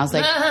 "Sorry." And I was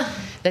like,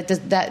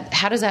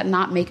 how does that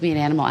not make me an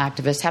animal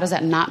activist? How does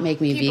that not make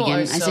me People vegan?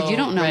 are I said, "You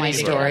don't know ready my to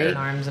get up story. in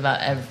arms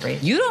about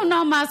everything. You don't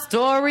know my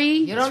story.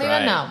 You don't That's even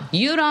right. know.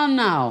 You don't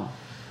know."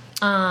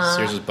 So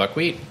yours was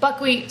Buckwheat?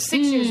 Buckwheat,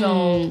 6 years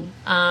old.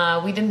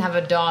 We didn't have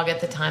a dog at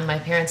the time. My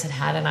parents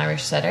had an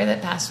Irish setter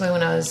that passed away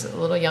when I was a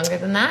little younger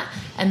than that.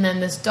 And then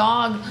this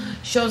dog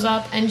shows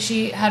up, and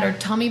she had her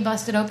tummy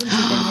busted open. She'd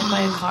been hit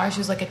by a car. She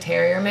was like a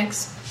terrier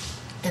mix.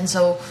 And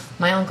so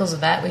my uncle's a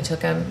vet. We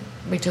took him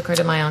we took her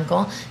to my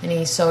uncle, and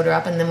he sewed her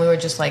up, and then we were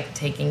just like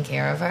taking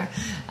care of her,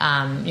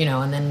 and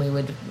then we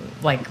would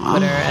like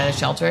put her at a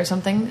shelter or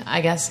something,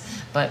 I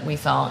guess. But we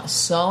fell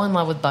so in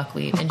love with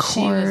Buckwheat, and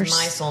she was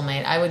my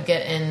soulmate. I would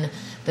get in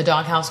the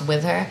doghouse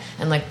with her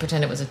and like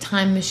pretend it was a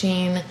time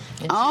machine, and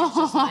she was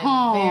just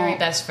my very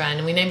best friend.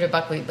 And we named her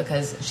Buckwheat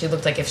because she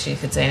looked like if she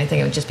could say anything,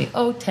 it would just be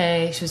Ote.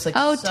 She was like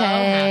so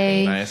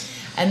happy. Nice.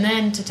 And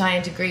then to tie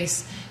into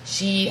Greece,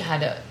 she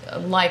had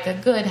a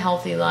good,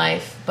 healthy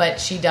life, but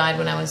she died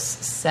when I was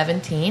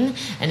 17,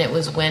 and it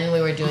was when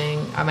we were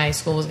my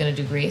school was going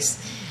to do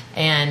Greece,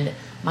 and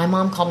my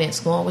mom called me at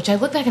school, which I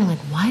look back and I'm like,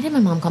 why did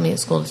my mom call me at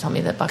school to tell me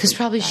that Buckwheat Because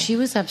probably died? she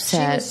was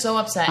upset. She was so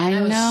upset. I And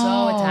I was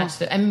know. so attached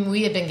to it. I mean,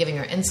 we had been giving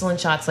her insulin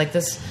shots, like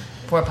this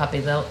poor puppy,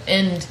 though.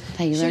 And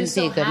Hey, you she learned was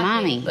to be so a good happy,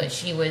 mommy. But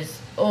she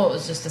was, it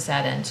was just a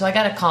sad end. So I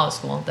got a call at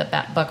school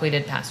that Buckwheat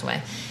had passed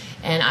away.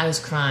 And I was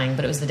crying,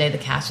 but it was the day the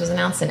cast was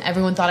announced, and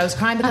everyone thought I was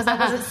crying because I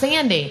wasn't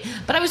Sandy.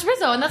 But I was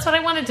Rizzo, and that's what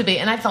I wanted to be.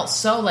 And I felt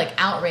so, like,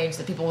 outraged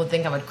that people would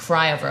think I would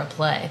cry over a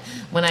play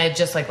when I had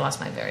just, like, lost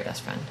my very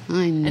best friend.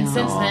 I know. And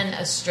since then,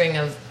 a string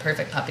of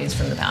perfect puppies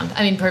from the pound.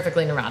 I mean,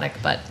 perfectly neurotic,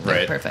 but they're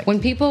Right. perfect. When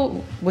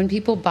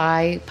people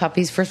buy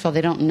puppies, first of all,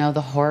 they don't know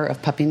the horror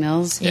of puppy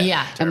mills.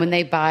 Yeah. And when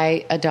they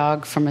buy a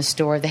dog from a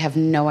store, they have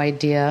no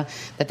idea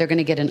that they're going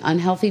to get an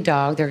unhealthy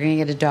dog. They're going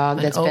to get a dog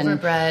An that's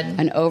overbred.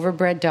 been an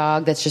overbred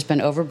dog that's just been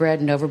overbred,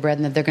 and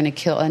that they're going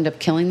to end up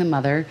killing the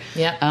mother.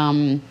 Yep.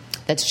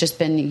 That's just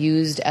been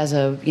used as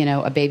a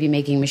baby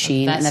making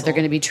machine, and that vessel. they're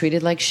going to be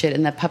treated like shit.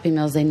 And that puppy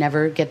mills, they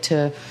never get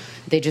to.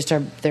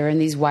 They're in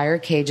these wire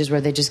cages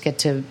where they just get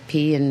to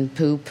pee and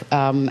poop,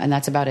 and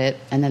that's about it.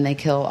 And then they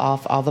kill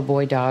off all the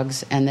boy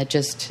dogs, and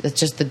that's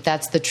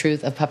the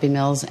truth of puppy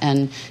mills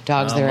and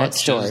dogs that are at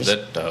stores.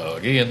 That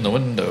doggy in the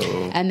window?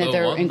 And that The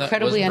they're one that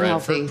incredibly was bred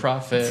unhealthy. for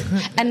profit.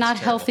 And not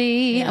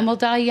healthy, and will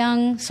die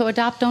young. So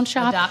adopt, don't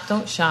shop. Adopt,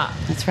 don't shop.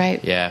 That's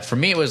right. Yeah, for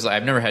me it was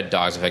I've never had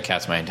dogs. I've had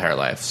cats my entire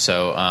life.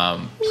 So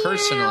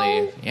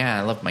personally, yeah,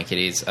 I love my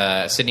kitties.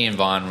 Sydney and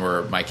Vaughn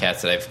were my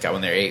cats that I've got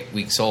when they're 8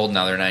 weeks old.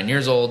 Now they're 9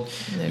 years old.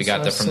 They're We got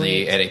so them from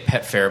sweet. at a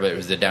pet fair, but it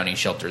was the Downey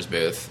Shelters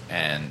booth.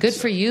 And Good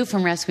for you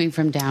from rescuing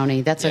from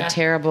Downey. That's Yeah. a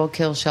terrible high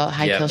kill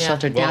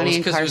shelter. Well, Downey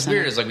and because it was Carson.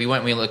 weird. It's like we went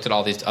and we looked at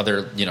all these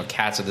other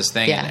cats at this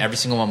thing, Yeah. and every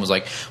single one was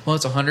like, well,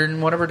 it's $100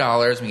 and whatever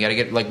dollars. And we got to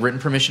get like written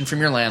permission from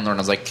your landlord. And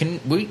I was like, can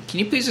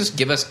you please just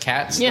give us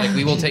cats? Yeah. Like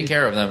we will take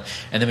care of them.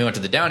 And then we went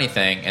to the Downey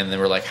thing, and they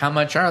were like, how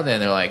much are they?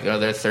 And they're like, oh,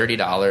 they're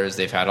 $30.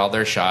 They've had all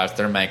their shots.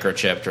 They're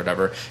microchipped or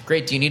whatever.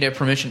 Great. Do you need a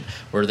permission?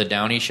 We're the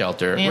Downey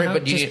shelter. Yeah,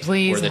 But do you just need,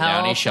 please we're the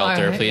help. Downey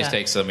shelter. All right, Please yeah.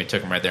 take some. We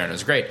took them right there, and it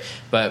was great.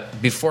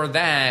 But before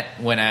that,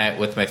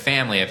 with my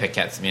family, I've had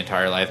cats my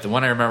entire life. The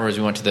one I remember was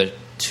we went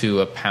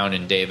to a pound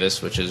in Davis,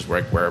 which is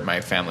where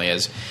my family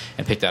is,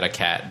 and picked out a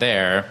cat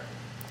there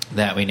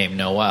that we named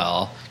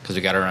Noelle because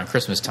we got her around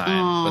Christmas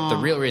time. But the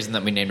real reason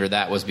that we named her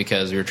that was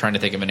because we were trying to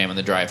think of a name on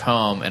the drive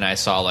home, and I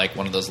saw like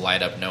one of those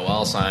light up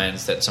Noelle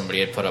signs that somebody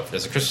had put up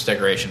as a Christmas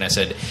decoration. I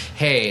said,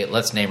 hey,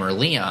 let's name her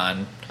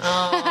Leon.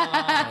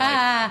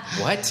 Like,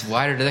 what?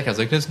 Why did that? I was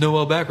like, that's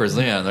Noelle backwards,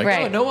 Leon. They're like,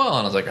 Right. oh, Noelle. And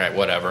I was like, all right,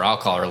 whatever. I'll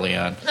call her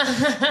Leon.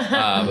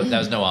 But that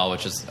was Noelle,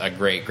 which is a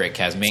great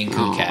cat. Maine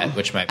Coon cat,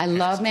 which my I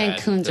love parents Maine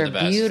had. Coons. They're Are the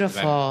best.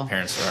 beautiful. My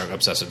parents are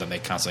obsessed with them. They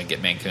constantly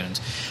get Maine Coons.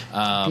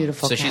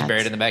 Beautiful So she's cats.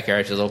 buried in the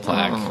backyard. She has a little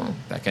plaque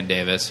back in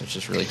Davis, which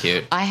is really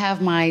cute. I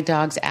have my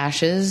dog's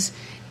ashes,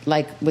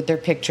 like with their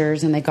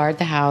pictures, and they guard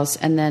the house.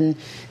 And then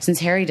since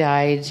Harry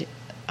died,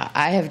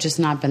 I have just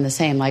not been the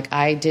same. Like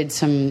I did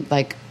some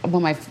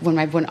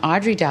when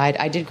Audrey died,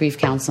 I did grief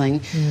counseling,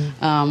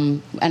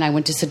 and I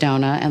went to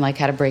Sedona and like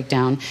had a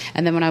breakdown.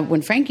 And then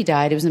when Frankie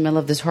died, it was in the middle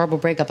of this horrible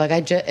breakup. Like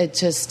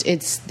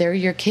they're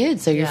your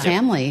kids, they're your Yeah.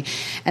 family.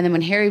 And then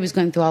when Harry was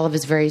going through all of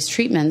his various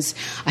treatments,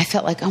 I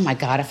felt like, oh my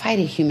God, if I had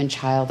a human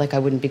child, like I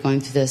wouldn't be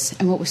going through this.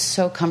 And what was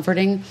so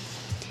comforting,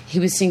 he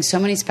was seeing so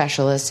many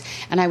specialists,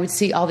 and I would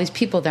see all these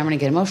people there. I'm going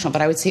to get emotional,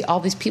 but I would see all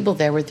these people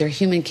there with their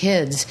human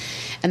kids,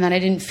 and then I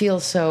didn't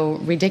feel so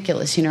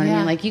ridiculous. You know what I Yeah.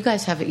 mean? Like you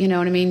guys have it. You know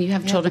what I mean? You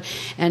have children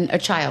and a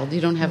child.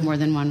 You don't have more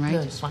than one, right?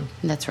 No, just one.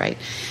 That's right.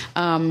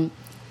 And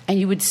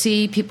you would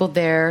see people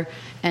there,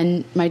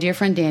 and my dear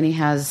friend Danny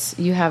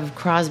you have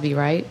Crosby,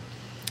 right?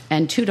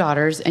 And 2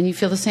 daughters, and you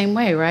feel the same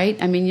way, right?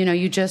 I mean,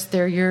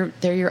 they're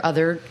your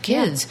other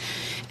kids.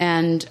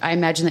 And I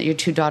imagine that your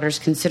 2 daughters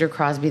consider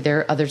Crosby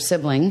their other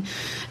sibling.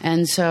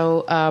 And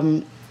so,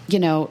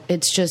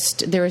 it's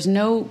just, there's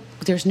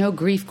no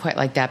grief quite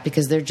like that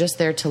because they're just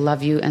there to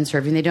love you and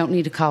serve you. And they don't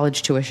need a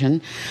college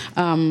tuition.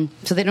 So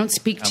they don't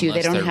speak to you. They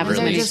Unless don't they're have really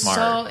They're as many. just smart.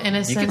 so You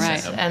innocent can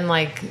send them. and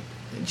like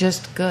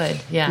just good.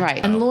 Yeah.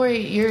 Right. And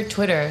Lori, your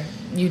Twitter,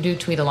 you do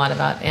tweet a lot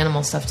about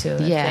animal stuff too.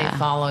 If Yeah. they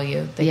follow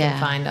you, they can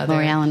find other.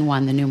 Lori Allen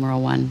 1, the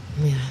numeral 1.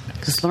 Yeah.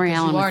 Because Lori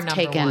Allen You are was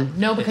number taken. one.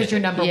 No, because you're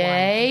number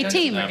Yay, one.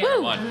 team. Number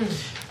Woo. one.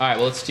 All right,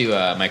 well, let's do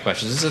my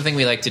questions. This is the thing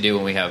we like to do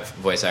when we have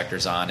voice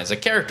actors on, is a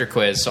character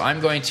quiz. So I'm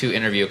going to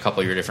interview a couple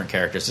of your different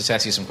characters. Just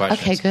ask you some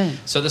questions. Okay, good.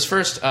 So this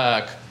first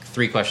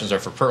 3 questions are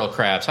for Pearl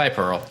Krabs. Hi,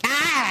 Pearl.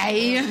 Ah!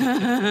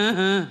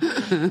 Bye.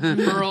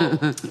 Pearl,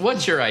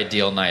 what's your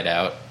ideal night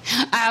out?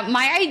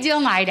 My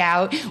ideal night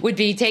out would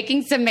be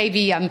taking some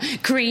maybe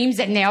creams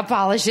and nail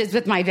polishes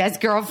with my best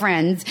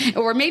girlfriends,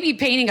 or maybe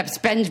painting up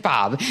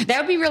SpongeBob. That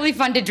would be really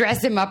fun to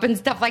dress him up and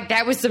stuff like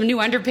that with some new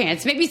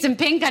underpants, maybe some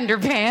pink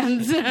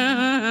underpants.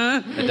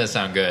 That does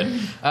sound good.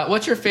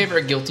 What's your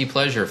favorite guilty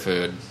pleasure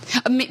food?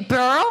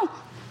 Pearl?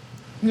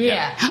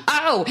 Yeah.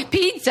 Oh,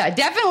 pizza.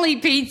 Definitely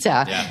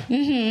pizza. Yeah.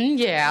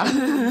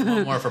 Yeah.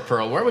 One more for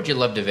Pearl. Where would you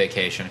love to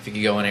vacation if you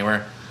could go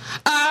anywhere?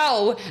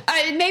 Oh,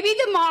 maybe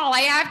the mall.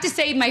 I have to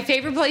say my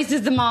favorite place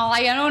is the mall.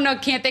 I don't know,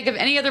 can't think of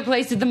any other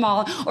place at the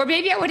mall. Or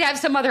maybe I would have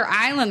some other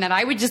island that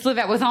I would just live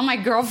at with all my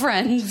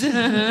girlfriends.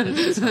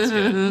 Sounds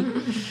good.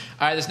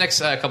 All right, this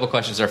next couple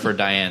questions are for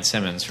Diane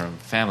Simmons from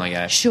Family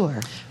Guy. Sure.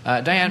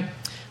 Diane,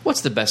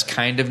 what's the best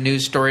kind of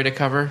news story to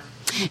cover?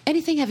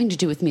 Anything having to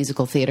do with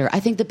musical theater.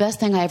 I think the best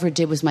thing I ever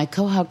did was my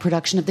Quahog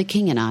production of The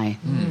King and I.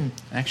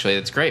 Actually,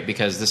 that's great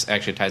because this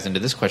actually ties into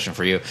this question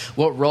for you.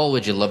 What role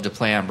would you love to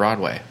play on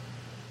Broadway?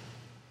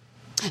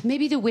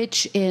 Maybe the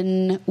witch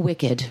in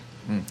Wicked,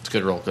 It's a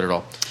good role, good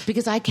role.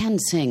 because I can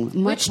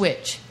sing. Which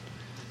witch?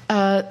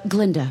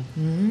 Glinda.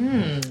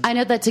 I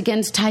know that's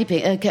against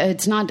typing.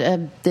 It's not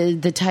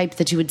the type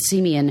that you would see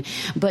me in,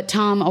 but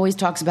Tom always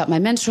talks about my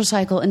menstrual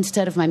cycle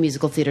instead of my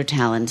musical theater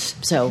talents.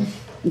 So,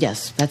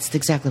 yes, that's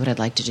exactly what I'd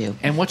like to do.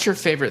 And what's your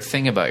favorite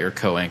thing about your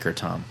co-anchor,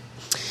 Tom?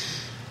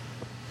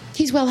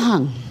 He's well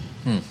hung.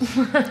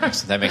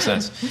 That makes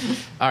sense.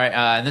 All right,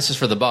 and this is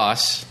for the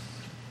boss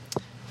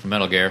from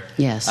Metal Gear.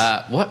 Yes.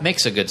 What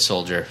makes a good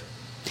soldier?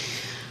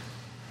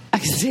 I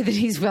can say that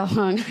he's well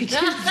hung. I can't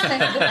say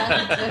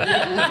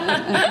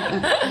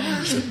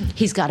that.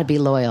 He's got to be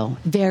loyal.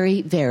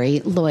 Very,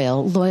 very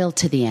loyal. Loyal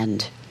to the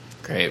end.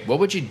 Great. What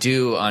would you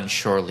do on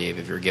shore leave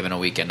if you were given a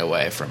weekend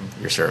away from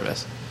your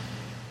service?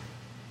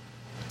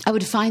 I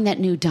would find that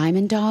new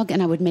diamond dog,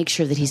 and I would make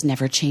sure that he's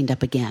never chained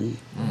up again.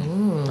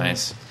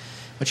 Nice.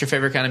 What's your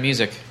favorite kind of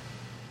music?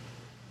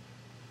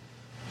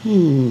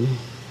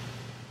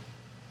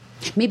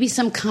 Maybe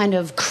some kind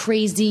of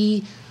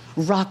crazy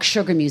rock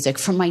sugar music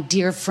from my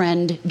dear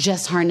friend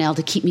Jess Harnell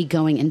to keep me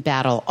going in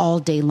battle all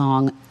day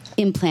long,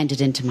 implanted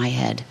into my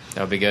head.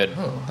 That would be good.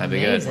 That'd be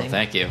good. amazing. Well,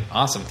 thank you.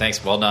 Awesome.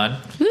 Thanks. Well done.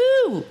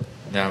 Woo!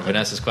 Now,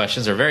 Vanessa's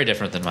questions are very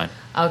different than mine.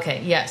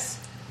 Okay, yes.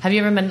 Have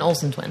you ever met an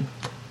Olsen twin?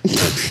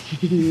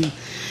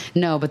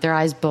 No, but their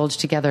eyes bulge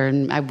together,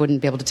 and I wouldn't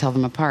be able to tell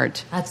them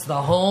apart. That's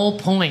the whole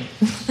point.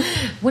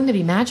 Wouldn't it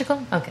be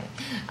magical? Okay.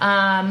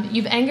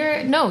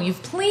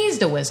 You've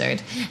pleased a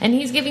wizard, and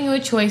he's giving you a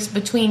choice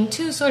between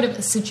two sort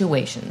of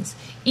situations.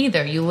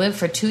 Either you live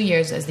for 2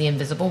 years as the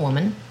Invisible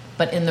Woman,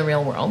 but in the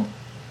real world,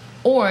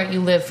 or you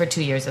live for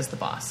 2 years as the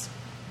boss.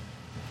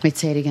 Wait,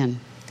 say it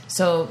again.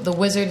 So the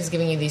wizard is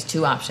giving you these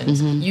two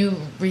options. You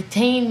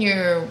retain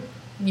your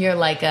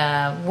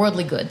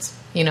worldly goods,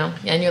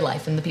 and your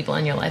life and the people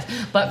in your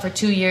life. But for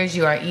 2 years,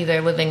 you are either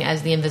living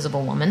as the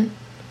Invisible Woman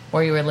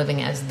or you are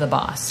living as the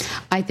boss.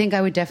 I think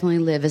I would definitely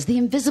live as the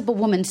Invisible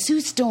Woman, Sue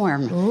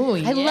Storm. Ooh,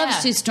 I love yeah.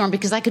 Sue Storm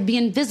because I could be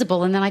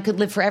invisible and then I could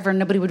live forever and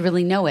nobody would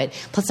really know it.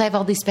 Plus, I have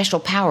all these special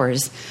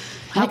powers.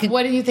 And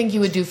What do you think you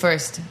would do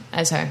first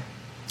as her?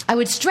 I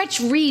would stretch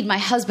Reed, my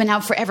husband,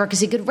 out forever because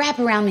he could wrap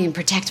around me and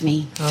protect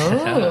me.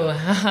 Oh,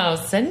 how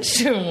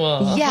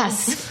sensual.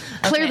 Yes.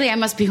 Clearly, I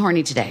must be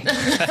horny today.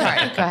 Sorry, go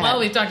ahead. Well,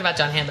 we've talked about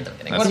John Hamm at the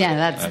beginning. What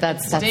Yeah,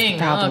 that's the Ding,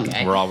 problem.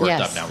 okay. We're all worked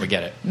Yes. up now. We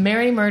get it.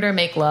 Marry, Murder,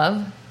 Make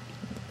Love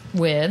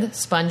with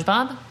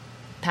SpongeBob,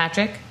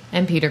 Patrick,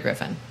 and Peter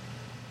Griffin.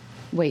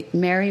 Wait,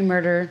 marry,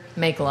 murder.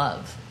 Make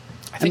love.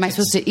 Am I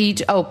supposed to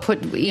eat? Oh,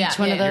 put each Yeah,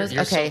 one yeah, of those?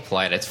 You're Okay. so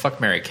polite. It's fuck,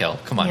 marry, kill.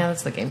 Come on. Yeah,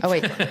 that's the game. Oh,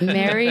 wait.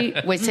 Marry.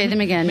 Wait, say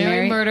them again.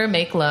 Marry, Murder,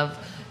 Make Love.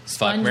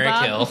 Fuck, marry,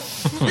 kill.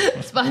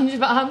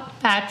 SpongeBob,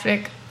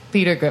 Patrick,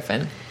 Peter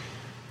Griffin.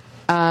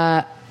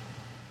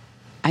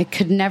 I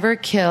could never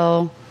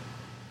kill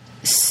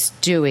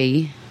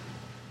Stewie.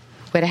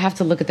 Wait, I have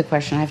to look at the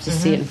question. I have to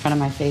see it in front of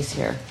my face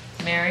here.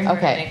 Marry, Murder,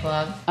 Okay. Make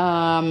Love.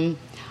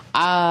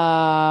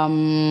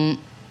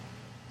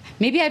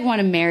 Maybe I'd want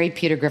to marry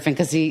Peter Griffin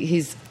because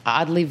he's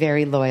oddly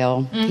very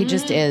loyal. He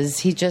just is.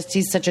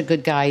 He's such a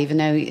good guy, even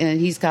though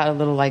he's got a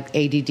little like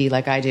ADD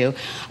like I do.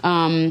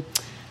 And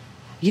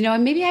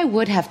maybe I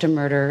would have to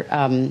murder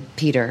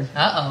Peter.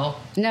 Uh-oh.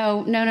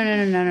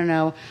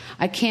 No.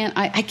 I can't.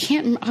 I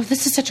can't. Oh,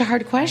 this is such a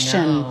hard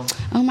question. No.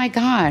 Oh my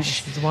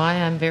gosh. This is why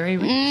I'm very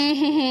rich.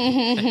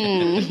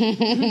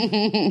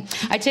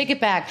 I take it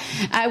back.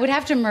 I would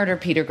have to murder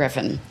Peter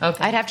Griffin.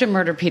 Okay. I'd have to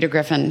murder Peter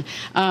Griffin.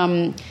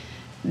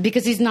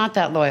 Because he's not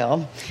that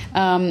loyal.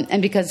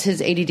 And because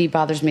his ADD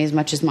bothers me as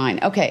much as mine.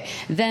 Okay.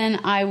 Then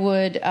I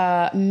would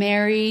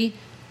marry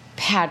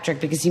Patrick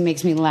because he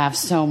makes me laugh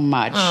so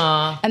much.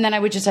 Aw. And then I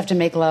would just have to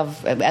make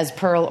love as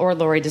Pearl or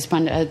Lori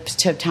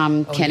to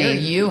Tom Kenny. You're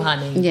you,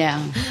 honey. Yeah.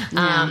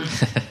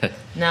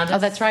 Now Oh,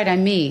 that's right.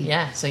 I'm me.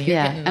 Yeah, so you're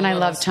getting and a I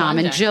little love Tom.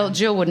 And sponge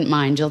Jill wouldn't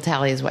mind. Jill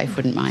Tally, his wife,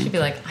 wouldn't mind. She'd be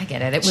like, I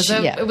get it. It was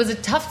Yeah. a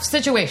tough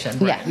situation.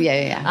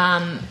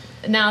 Yeah.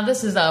 Now,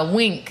 this is a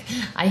wink.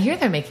 I hear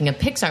they're making a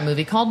Pixar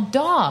movie called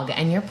Dog,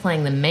 and you're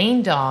playing the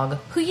main dog,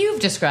 who you've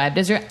described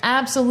as your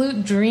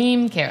absolute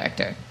dream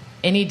character.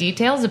 Any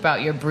details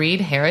about your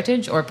breed,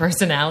 heritage, or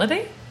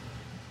personality?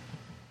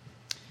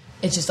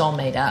 It's just all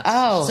made up.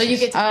 Oh. So you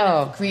get to kind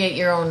of create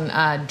your own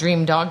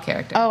dream dog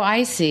character. Oh,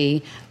 I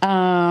see.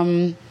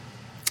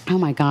 Oh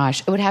my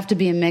gosh. It would have to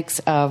be a mix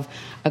of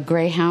a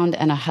greyhound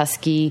and a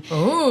husky.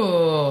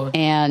 Ooh.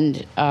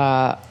 And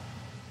a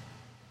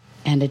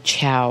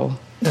chow.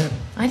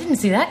 I didn't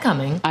see that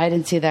coming. I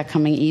didn't see that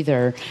coming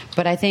either.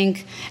 But I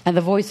think, and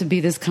the voice would be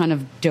this kind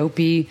of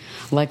dopey,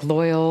 like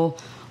loyal,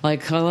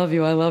 like I love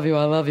you, I love you,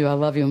 I love you, I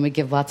love you, and we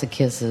give lots of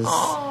kisses.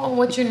 Oh,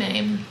 what's your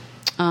name?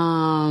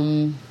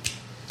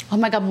 Oh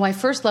my God!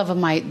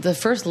 The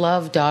first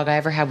love dog I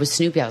ever had was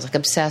Snoopy. I was like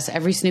obsessed.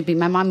 Every Snoopy.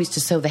 My mom used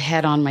to sew the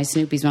head on my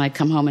Snoopies when I'd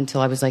come home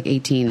until I was like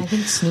 18. I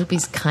think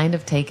Snoopy's kind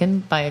of taken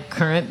by a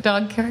current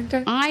dog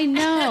character. I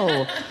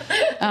know.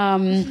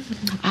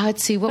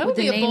 Let's see. What would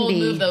the That would be a name bold be?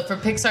 move, though, for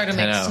Pixar to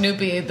make know.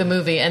 Snoopy the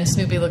movie, and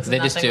Snoopy looks They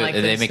nothing just do. like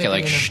They the make it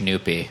like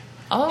Snoopy Schnoopy.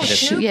 Oh,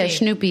 Snoopy. Yeah,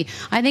 Snoopy.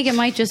 I think it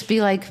might just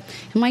be like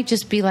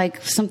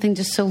something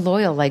just so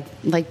loyal,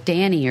 like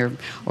Danny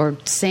or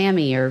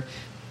Sammy or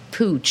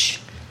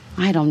Pooch.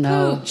 I don't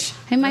know. Pooch,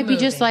 it might the be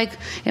just movie. like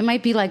it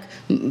might be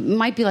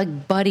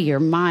like Buddy or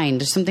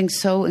Mind or something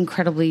so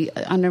incredibly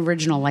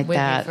unoriginal like With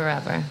that. you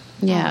forever.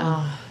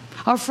 Yeah.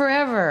 Or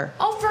Forever.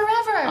 Oh,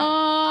 forever.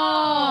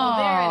 Oh.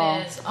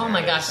 There it is. Oh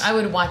my gosh, I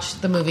would watch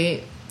the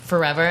movie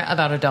Forever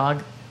about a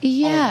dog.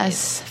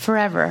 Yes,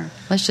 Forever.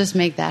 Let's just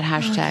make that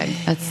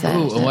hashtag. That's that.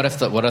 Ooh, and what if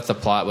the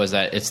plot was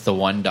that it's the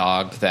one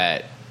dog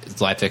that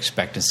life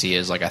expectancy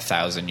is like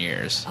 1,000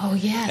 years? Oh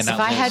yes. And If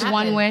I had Happen.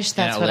 one wish,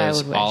 that's and it what I lives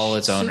would wish. all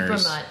its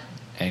owners Super mutt.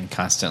 and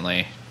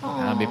constantly.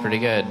 That'd be pretty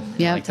good.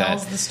 Yeah. I like that.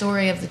 Tells the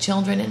story of the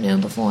children it knew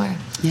before.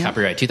 Yeah.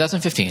 Copyright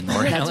 2015.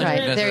 Lori That's Allen, right.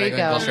 Vanessa There you Ragland,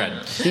 go. Cole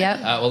Stratton. Yep.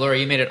 Well, Laura,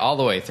 you made it all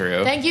the way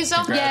through. Thank you so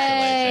much.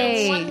 Congratulations.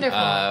 Yay.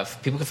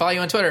 Wonderful. People can follow you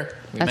on Twitter.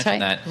 We That's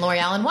mentioned right. that. Lori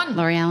Allen 1.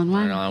 Lori Allen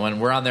Lori one. Allen.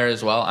 We're on there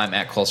as well. I'm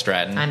at Cole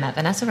Stratton. I'm at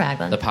Vanessa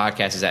Ragland. The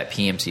podcast is at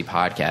PMC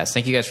Podcast.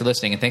 Thank you guys for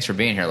listening, and thanks for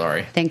being here,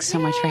 Lori. Thanks so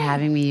much for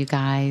having me, you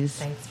guys.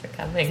 Thanks for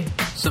coming.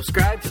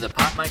 Subscribe to the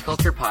Pop My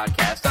Culture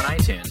Podcast on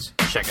iTunes.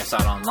 Check us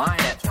out online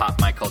at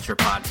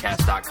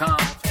popmyculturepodcast.com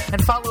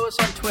and follow us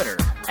on Twitter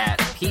at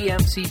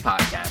PMC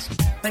Podcast.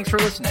 Thanks for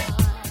listening.